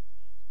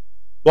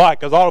 Why?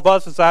 Because all of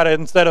us decided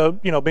instead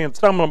of being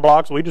stumbling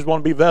blocks, we just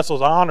want to be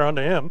vessels of honor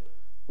unto Him.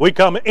 We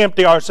come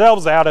empty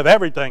ourselves out of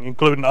everything,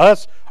 including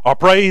us, our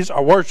praise,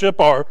 our worship,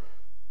 our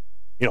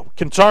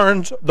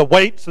concerns, the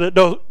weights that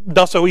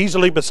does so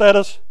easily beset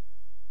us.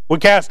 We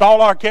cast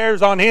all our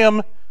cares on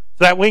Him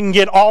so that we can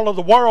get all of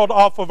the world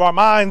off of our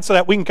minds so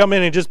that we can come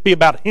in and just be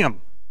about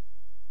Him.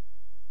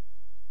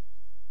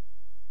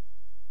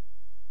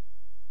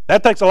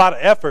 That takes a lot of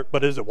effort, but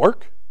does it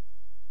work?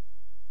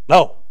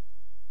 No.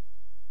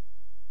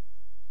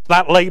 It's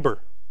not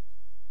labor.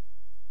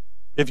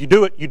 If you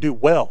do it, you do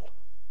well.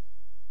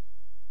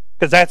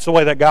 Because that's the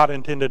way that God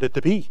intended it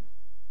to be.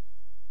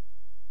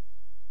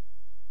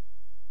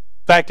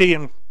 In fact, He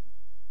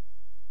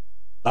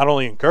not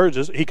only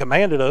encourages, He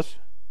commanded us,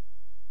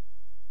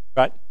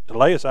 right, to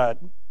lay aside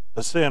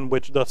the sin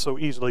which doth so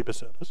easily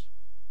beset us.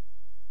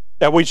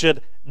 That we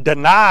should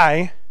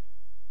deny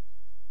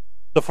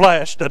the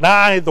flesh,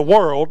 deny the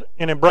world,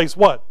 and embrace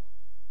what?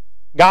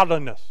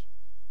 Godliness.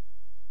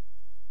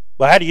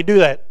 Well, how do you do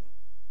that?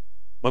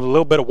 With a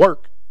little bit of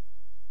work.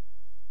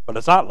 But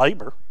it's not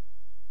labor.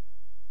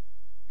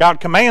 God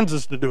commands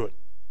us to do it.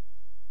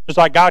 Just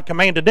like God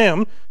commanded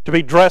them to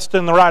be dressed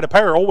in the right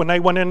apparel when they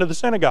went into the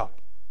synagogue.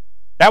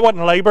 That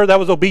wasn't labor, that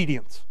was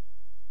obedience.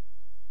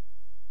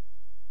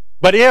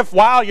 But if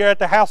while you're at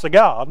the house of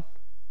God,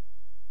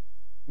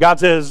 God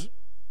says,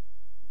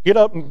 get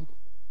up and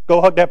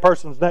go hug that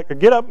person's neck, or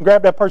get up and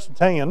grab that person's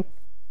hand,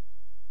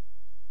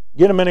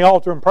 get them in the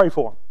altar and pray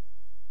for them.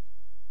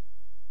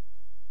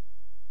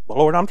 Well,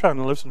 Lord, I'm trying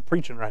to listen to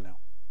preaching right now.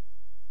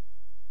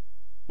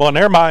 Well, in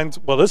their minds,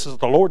 well, this is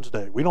the Lord's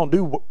day. We don't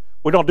do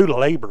the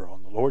labor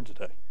on the Lord's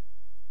day.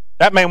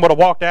 That man would have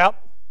walked out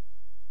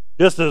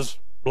just as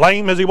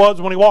lame as he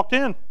was when he walked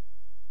in.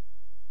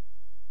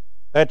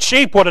 That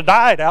sheep would have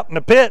died out in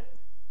the pit.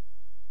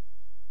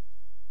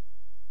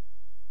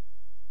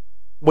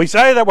 We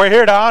say that we're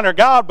here to honor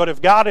God, but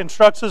if God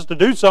instructs us to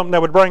do something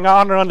that would bring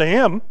honor unto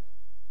Him,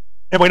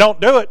 and we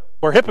don't do it,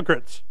 we're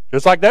hypocrites.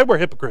 Just like they were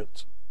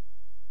hypocrites.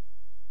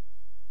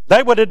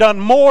 They would have done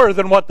more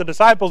than what the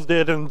disciples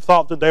did and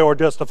thought that they were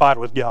justified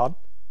with God.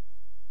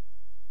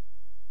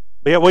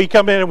 But yet we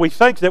come in and we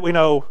think that we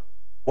know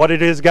what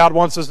it is God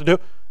wants us to do.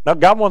 No,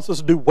 God wants us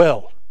to do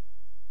well.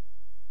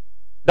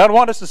 Doesn't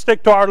want us to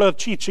stick to our little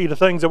cheat sheet of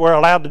things that we're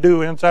allowed to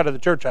do inside of the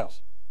church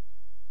house.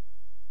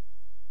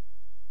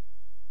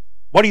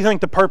 What do you think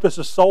the purpose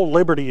of soul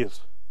liberty is?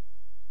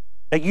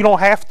 That you don't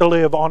have to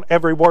live on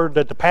every word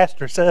that the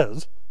pastor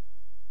says.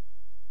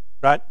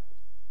 Right?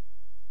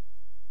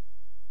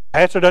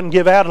 Pastor doesn't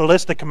give out a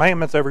list of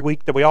commandments every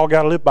week that we all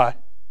got to live by.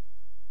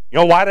 You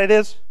know why that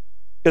is?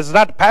 Because it's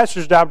not the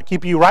pastor's job to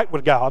keep you right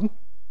with God.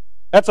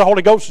 That's the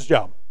Holy Ghost's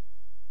job.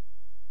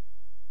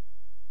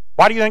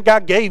 Why do you think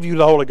God gave you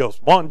the Holy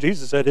Ghost? One,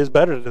 Jesus said it's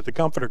better that the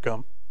Comforter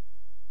come.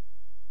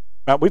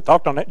 Now, we've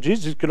talked on that.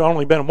 Jesus could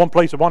only have been in one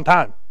place at one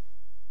time.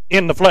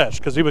 In the flesh.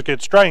 Because he was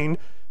constrained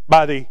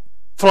by the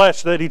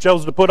flesh that he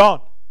chose to put on.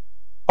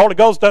 Holy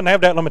Ghost doesn't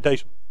have that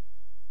limitation.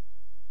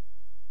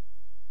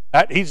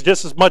 He's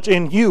just as much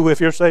in you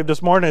if you're saved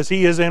this morning as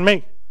he is in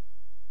me.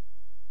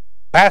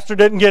 Pastor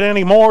didn't get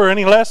any more or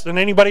any less than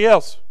anybody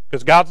else.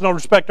 Because God's no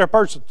respecter of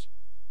persons.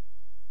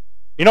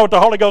 You know what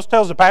the Holy Ghost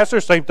tells the pastor?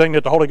 Same thing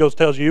that the Holy Ghost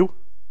tells you.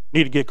 You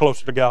need to get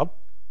closer to God.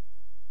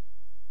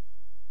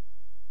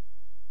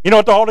 You know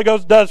what the Holy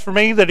Ghost does for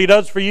me that he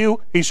does for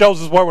you? He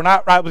shows us where we're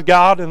not right with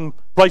God and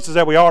places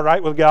that we are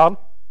right with God.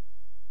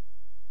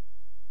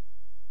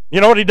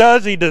 You know what he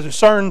does? He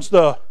discerns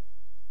the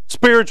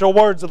spiritual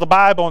words of the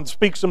Bible and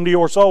speaks them to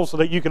your soul so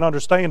that you can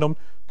understand them,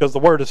 because the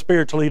word is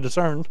spiritually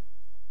discerned.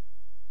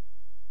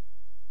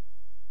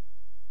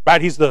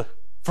 Right? He's the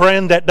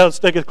friend that does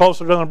stick us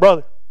closer than a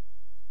brother,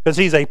 because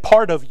he's a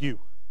part of you.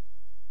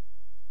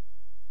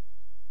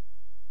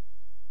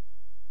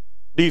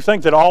 Do you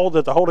think that all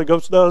that the Holy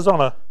Ghost does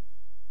on a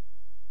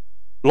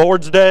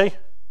Lord's Day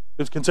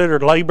is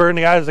considered labor in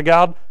the eyes of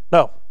God?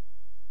 No,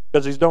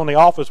 because he's doing the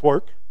office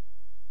work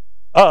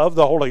of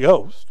the Holy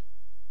Ghost.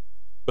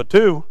 But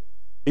two,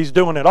 he's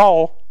doing it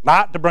all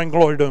not to bring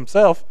glory to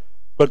himself,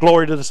 but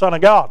glory to the Son of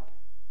God.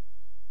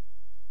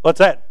 What's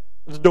that?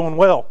 It's doing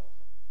well.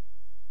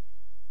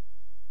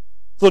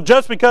 So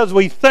just because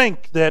we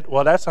think that,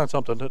 well, that's not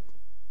something that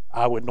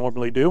I would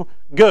normally do,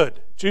 good.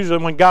 It's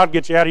usually when God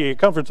gets you out of your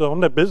comfort zone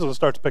that business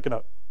starts picking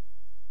up.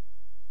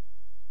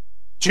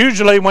 It's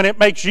usually when it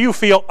makes you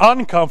feel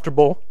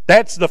uncomfortable,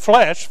 that's the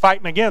flesh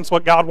fighting against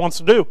what God wants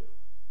to do.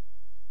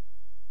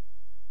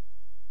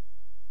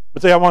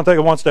 But see, I want to take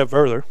it one step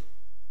further.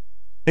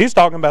 He's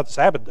talking about the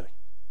Sabbath day.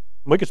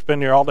 We could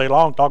spend here all day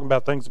long talking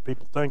about things that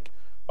people think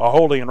are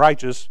holy and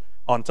righteous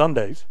on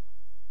Sundays,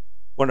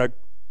 when they're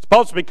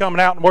supposed to be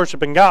coming out and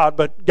worshiping God,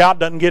 but God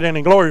doesn't get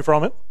any glory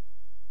from it.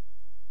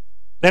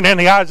 Then in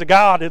the eyes of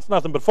God, it's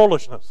nothing but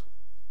foolishness.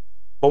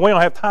 But we don't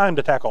have time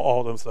to tackle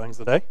all those things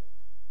today.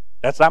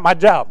 That's not my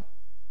job.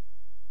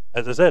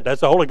 As I said,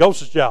 that's the Holy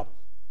Ghost's job.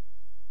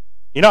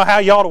 You know how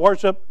you ought to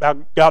worship? How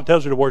God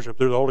tells you to worship,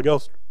 through the Holy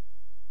Ghost.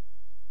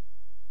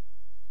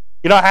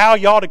 You know how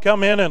you ought to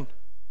come in and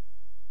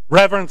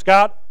reverence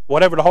God?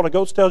 Whatever the Holy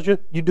Ghost tells you,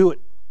 you do it.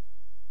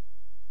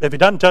 If he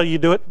doesn't tell you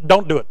to do it,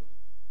 don't do it.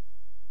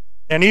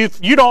 And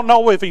if you don't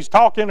know if he's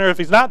talking or if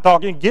he's not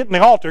talking, get in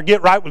the altar,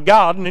 get right with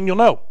God, and then you'll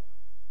know.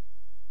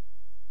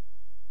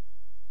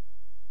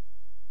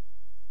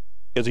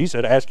 Because he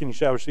said, ask and you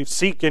shall receive,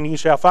 seek and you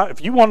shall find.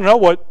 If you want to know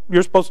what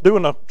you're supposed to do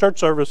in a church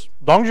service,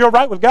 as long as you're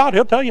right with God,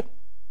 he'll tell you.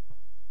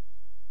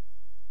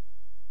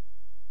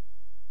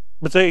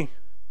 But see,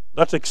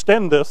 let's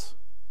extend this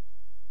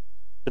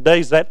to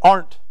days that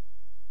aren't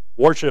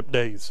worship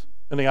days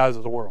in the eyes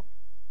of the world.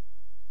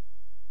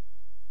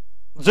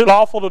 Is it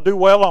lawful to do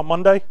well on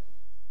Monday?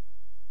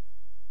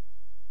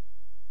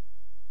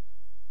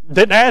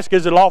 Didn't ask,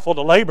 is it lawful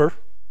to labor?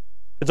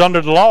 It's under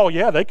the law,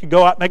 yeah, they could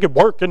go out and they could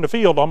work in the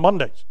field on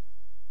Mondays.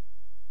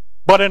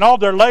 But in all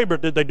their labor,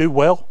 did they do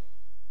well?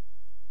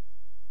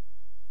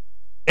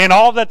 In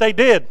all that they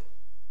did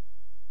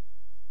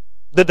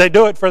they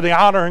do it for the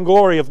honor and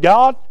glory of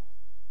God?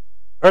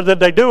 Or did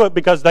they do it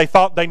because they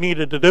thought they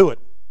needed to do it?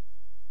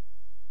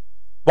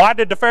 Why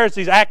did the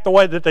Pharisees act the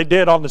way that they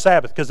did on the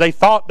Sabbath? Because they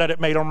thought that it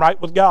made them right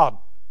with God.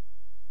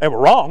 They were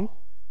wrong,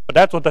 But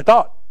that's what they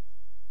thought.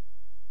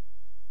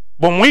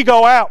 When we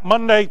go out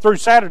Monday through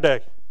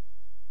Saturday,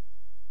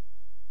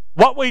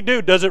 what we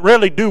do, does it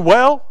really do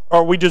well,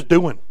 or are we just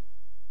doing?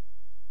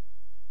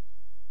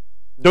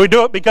 Do we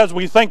do it because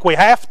we think we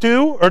have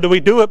to, or do we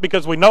do it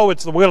because we know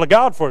it's the will of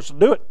God for us to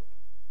do it?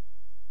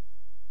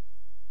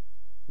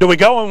 Do we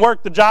go and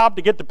work the job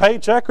to get the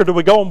paycheck, or do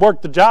we go and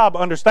work the job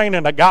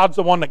understanding that God's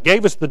the one that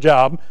gave us the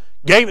job,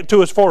 gave it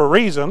to us for a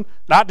reason,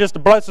 not just to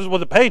bless us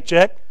with a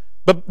paycheck,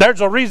 but there's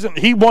a reason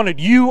He wanted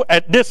you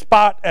at this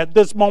spot at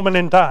this moment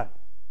in time?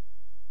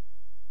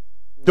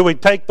 Do we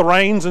take the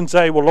reins and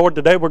say, well, Lord,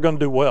 today we're going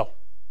to do well?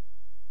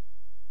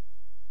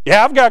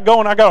 Yeah, I've got to go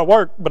and I've got to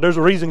work, but there's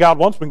a reason God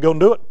wants me to go and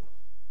do it.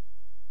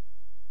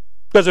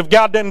 Because if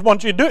God didn't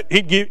want you to do it,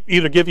 He'd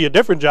either give you a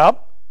different job,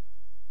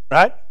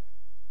 right?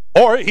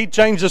 Or He'd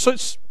change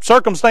the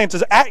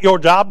circumstances at your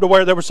job to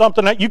where there was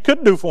something that you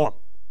could do for Him.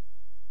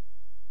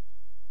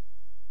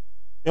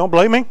 You don't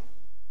believe me?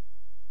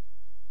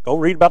 Go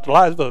read about the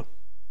lives of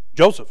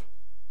Joseph.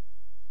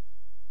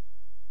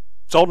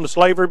 Sold into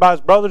slavery by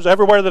his brothers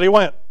everywhere that he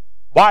went.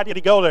 Why did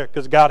he go there?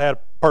 Because God had a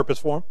purpose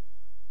for him.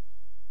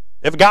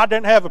 If God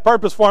didn't have a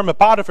purpose for him at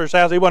Potiphar's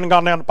house, he wouldn't have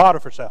gone down to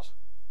Potiphar's house.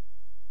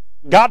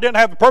 God didn't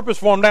have a purpose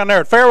for him down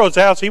there at Pharaoh's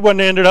house, he wouldn't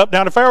have ended up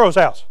down at Pharaoh's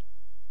house.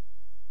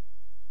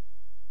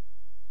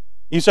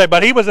 You say,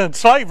 but he was in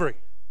slavery.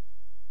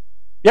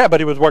 Yeah, but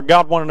he was where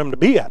God wanted him to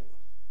be at.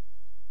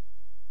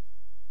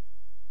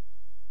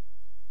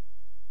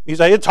 You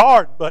say, it's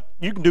hard, but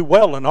you can do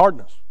well in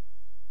hardness.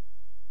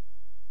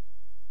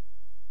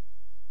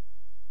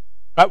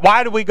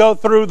 Why do we go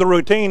through the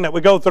routine that we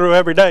go through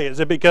every day? Is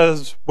it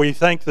because we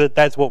think that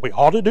that's what we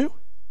ought to do?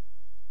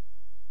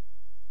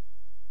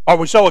 Are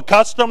we so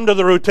accustomed to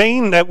the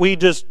routine that we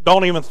just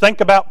don't even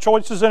think about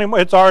choices anymore?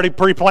 It's already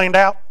pre-planned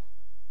out.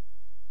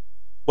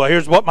 Well,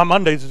 here's what my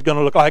Mondays is going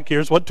to look like.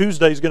 Here's what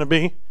Tuesday is going to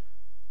be.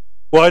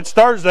 Well, it's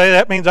Thursday.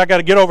 That means I got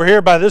to get over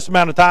here by this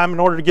amount of time in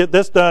order to get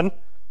this done.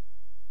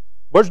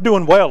 Where's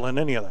doing well in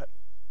any of that?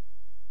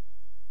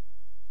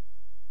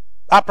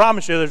 I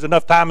promise you there's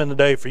enough time in the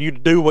day for you to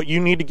do what you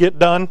need to get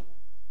done,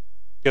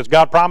 because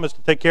God promised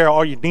to take care of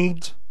all your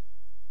needs.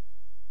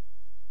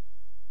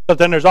 But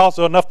then there's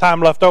also enough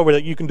time left over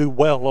that you can do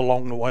well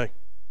along the way.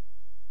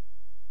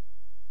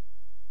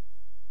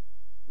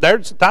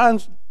 There's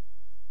times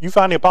you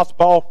find the Apostle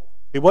Paul,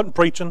 he wasn't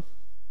preaching,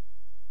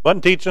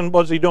 wasn't teaching.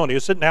 What was he doing? He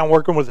was sitting down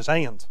working with his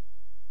hands.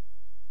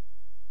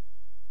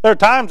 There are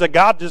times that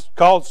God just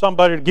called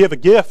somebody to give a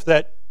gift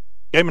that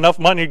gave him enough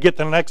money to get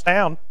to the next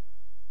town.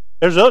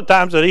 There's other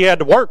times that he had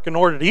to work in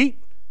order to eat.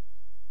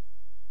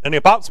 And the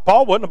Apostle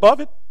Paul wasn't above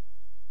it.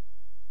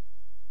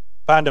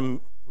 Find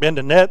him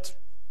mending nets.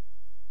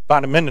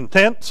 Find him mending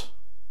tents.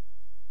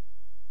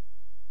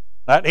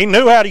 Right? He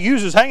knew how to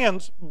use his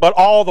hands, but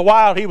all the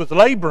while he was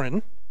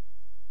laboring,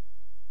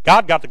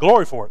 God got the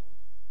glory for it.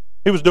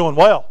 He was doing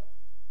well.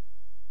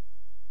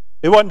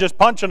 He wasn't just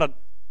punching a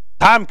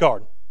time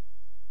card.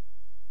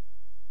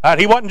 Right?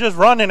 He wasn't just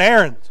running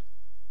errands.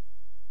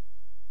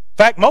 In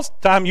fact, most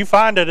of the time you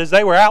find that as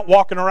they were out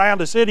walking around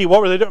the city,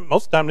 what were they doing?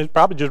 Most of the time they were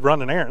probably just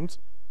running errands.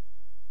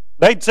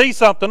 They'd see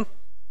something,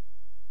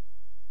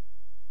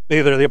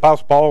 either the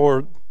Apostle Paul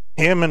or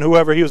him and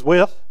whoever he was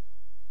with.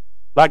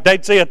 Like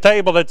they'd see a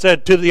table that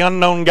said, to the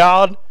unknown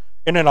God,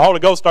 and then the Holy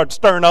Ghost started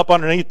stirring up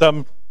underneath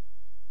them.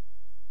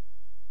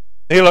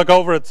 He'd look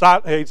over at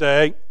side, he'd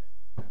say,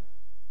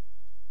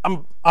 hey,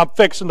 I'm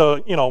fixing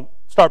to,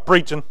 start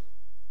preaching.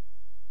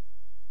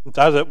 And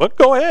so I said, well,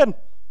 go ahead.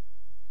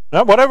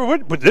 No, whatever,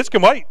 this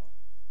can wait.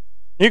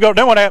 You go,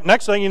 then what happened?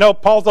 Next thing you know,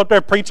 Paul's up there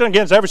preaching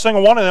against every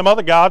single one of them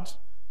other gods,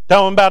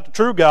 telling them about the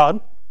true God.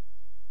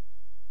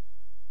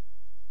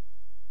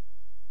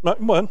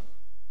 Well,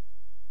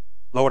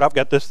 Lord, I've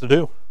got this to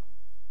do.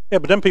 Yeah,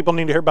 but then people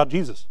need to hear about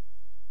Jesus.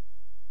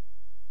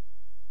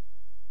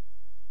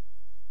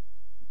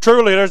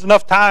 Truly, there's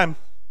enough time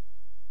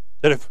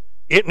that if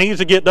it needs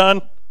to get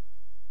done,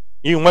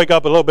 you can wake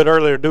up a little bit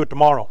earlier and do it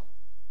tomorrow,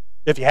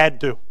 if you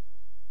had to.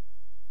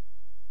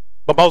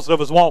 But most of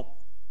us won't.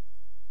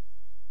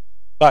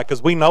 Why?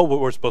 Because we know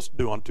what we're supposed to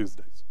do on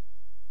Tuesdays.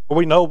 Or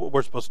we know what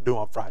we're supposed to do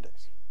on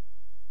Fridays.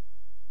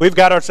 We've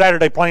got our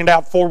Saturday planned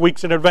out 4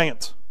 weeks in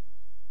advance.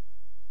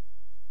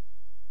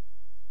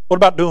 What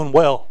about doing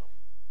well?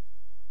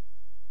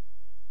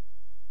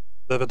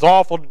 If it's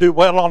lawful to do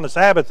well on the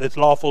Sabbath, it's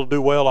lawful to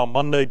do well on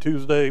Monday,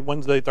 Tuesday,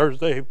 Wednesday,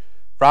 Thursday,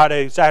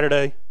 Friday,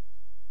 Saturday.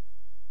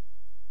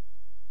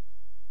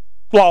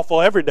 It's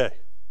lawful every day.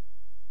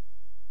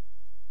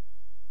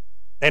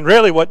 And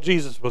really what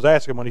Jesus was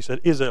asking when he said,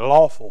 is it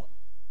lawful?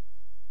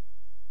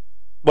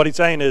 What he's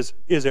saying is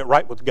it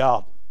right with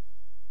God?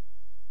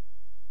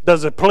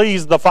 Does it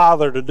please the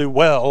Father to do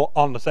well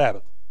on the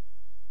Sabbath?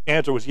 The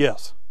answer was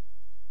yes.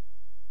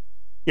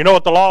 You know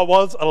what the law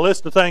was? A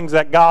list of things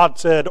that God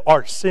said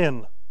are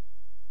sin.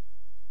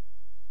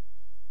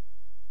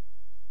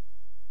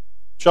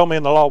 Show me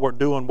in the law where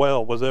doing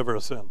well was ever a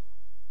sin.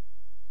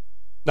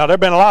 Now, there have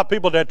been a lot of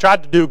people that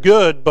tried to do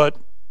good, but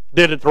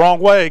did it the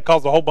wrong way,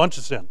 caused a whole bunch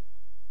of sin.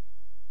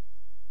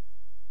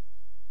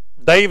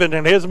 David,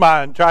 in his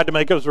mind, tried to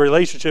make his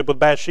relationship with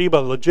Bathsheba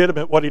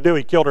legitimate. What did he do?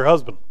 He killed her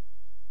husband.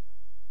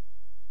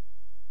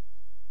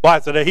 Why?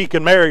 So that he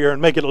can marry her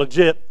and make it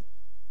legit.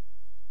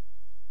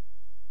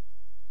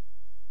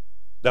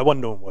 That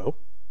wasn't doing well.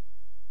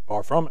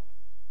 Far from it.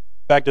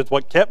 In fact, it's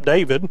what kept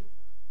David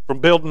from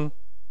building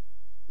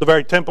the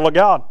very temple of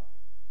God.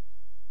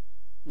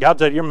 God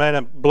said, "You're a man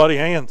of bloody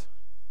hands.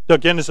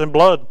 Took innocent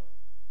blood."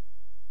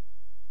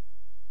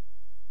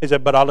 He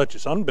said, "But I'll let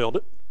your son build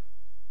it."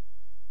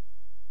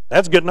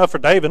 That's good enough for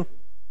David.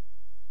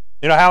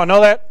 You know how I know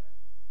that?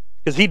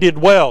 Because he did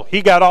well.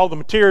 He got all the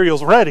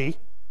materials ready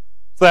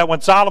so that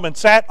when Solomon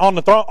sat on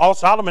the throne, all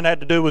Solomon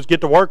had to do was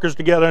get the workers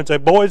together and say,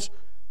 "Boys,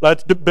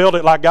 let's build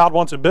it like God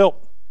wants it built."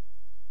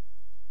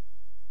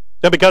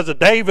 Then because of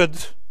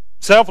David's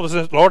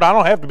selflessness, "Lord, I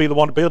don't have to be the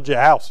one to build you a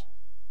house."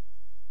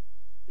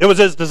 It was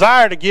his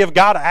desire to give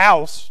God a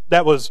house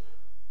that was,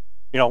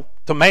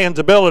 to man's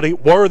ability,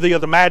 worthy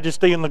of the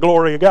majesty and the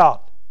glory of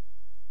God.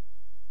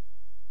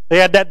 They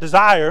had that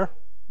desire,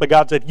 but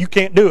God said, "You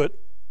can't do it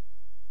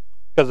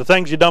because of the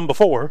things you've done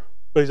before."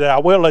 But he said, "I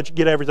will let you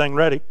get everything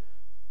ready."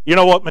 You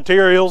know what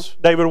materials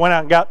David went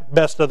out and got?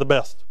 Best of the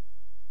best.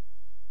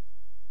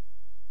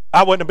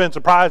 I wouldn't have been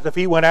surprised if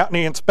he went out and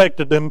he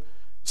inspected them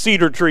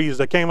cedar trees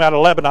that came out of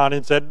Lebanon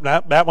and said,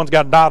 that one's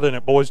got a knot in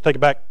it, boys, take it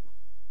back.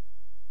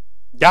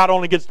 God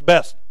only gets the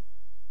best.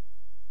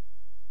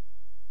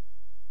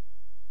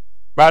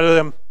 Right of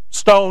them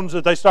stones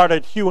that they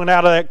started hewing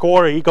out of that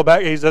quarry, he go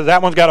back, he says,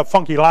 "That one's got a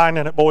funky line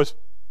in it, boys.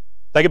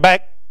 Take it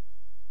back.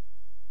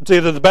 It's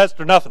either the best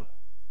or nothing."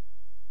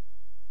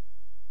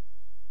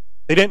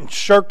 He didn't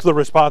shirk the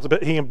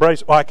responsibility. He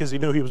embraced it. Why? Because he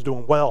knew he was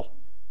doing well.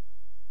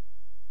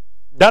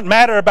 Doesn't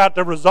matter about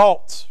the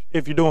results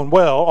if you're doing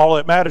well. All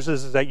that matters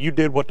is that you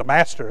did what the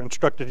master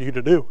instructed you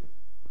to do.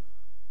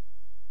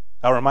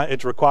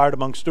 It's required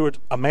among stewards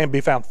a man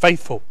be found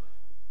faithful.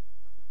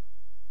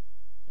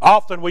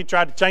 Often we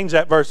try to change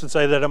that verse and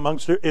say that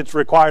amongst it's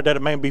required that a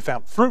man be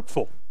found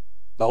fruitful.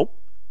 No,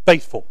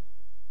 faithful.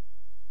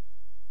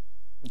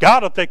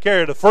 God will take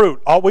care of the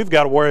fruit. All we've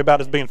got to worry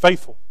about is being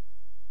faithful.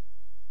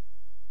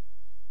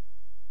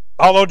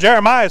 Although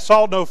Jeremiah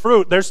saw no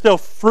fruit, there's still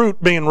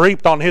fruit being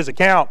reaped on his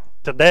account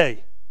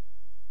today.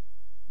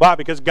 Why?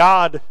 Because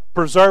God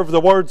preserved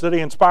the words that he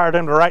inspired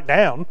him to write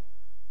down.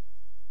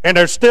 And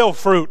there's still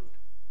fruit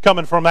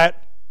coming from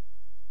that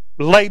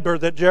labor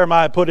that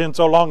Jeremiah put in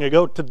so long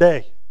ago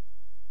today.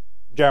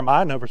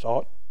 Jeremiah never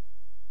saw it.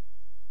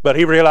 But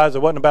he realized it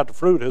wasn't about the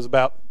fruit, it was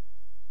about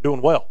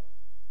doing well.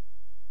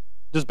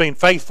 Just being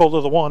faithful to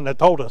the one that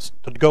told us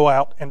to go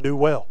out and do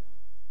well.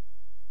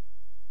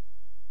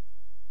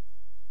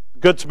 The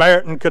Good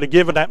Samaritan could have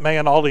given that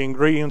man all the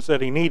ingredients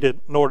that he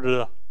needed in order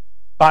to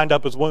bind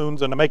up his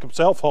wounds and to make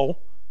himself whole.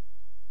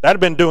 That'd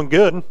have been doing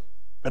good.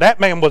 But that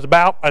man was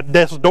about at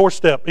death's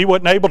doorstep. He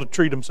wasn't able to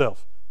treat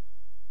himself.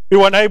 He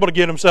wasn't able to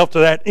get himself to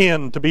that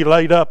end to be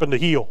laid up and to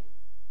heal.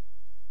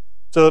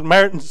 So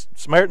the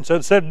Samaritan said,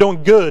 instead of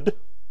doing good,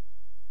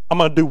 I'm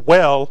going to do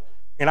well,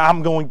 and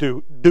I'm going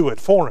to do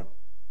it for him.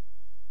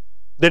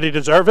 Did he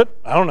deserve it?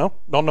 I don't know.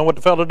 Don't know what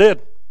the fellow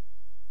did.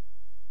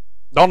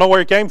 Don't know where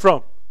he came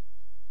from.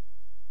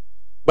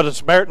 But the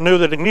Samaritan knew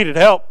that he needed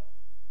help,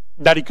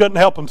 that he couldn't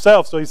help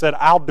himself, so he said,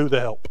 "I'll do the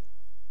help."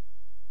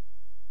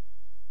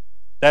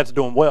 That's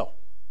doing well.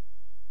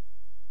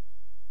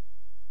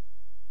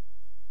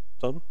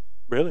 So,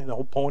 really, the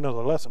whole point of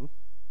the lesson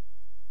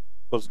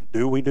was,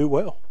 do we do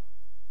well?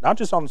 Not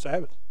just on the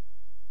Sabbath,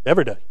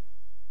 every day.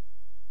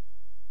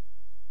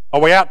 Are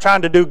we out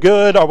trying to do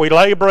good? Are we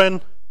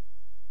laboring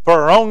for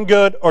our own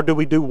good? Or do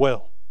we do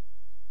well?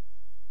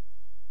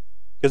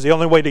 Because the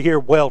only way to hear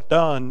 "well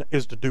done"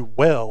 is to do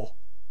well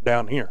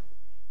down here.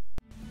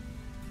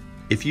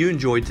 If you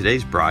enjoyed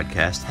today's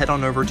broadcast, head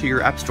on over to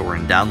your app store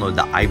and download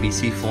the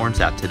IBC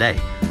Florence app today,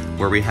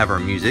 where we have our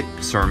music,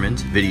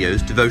 sermons,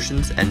 videos,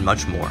 devotions, and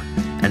much more.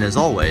 And as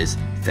always,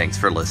 thanks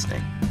for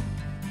listening.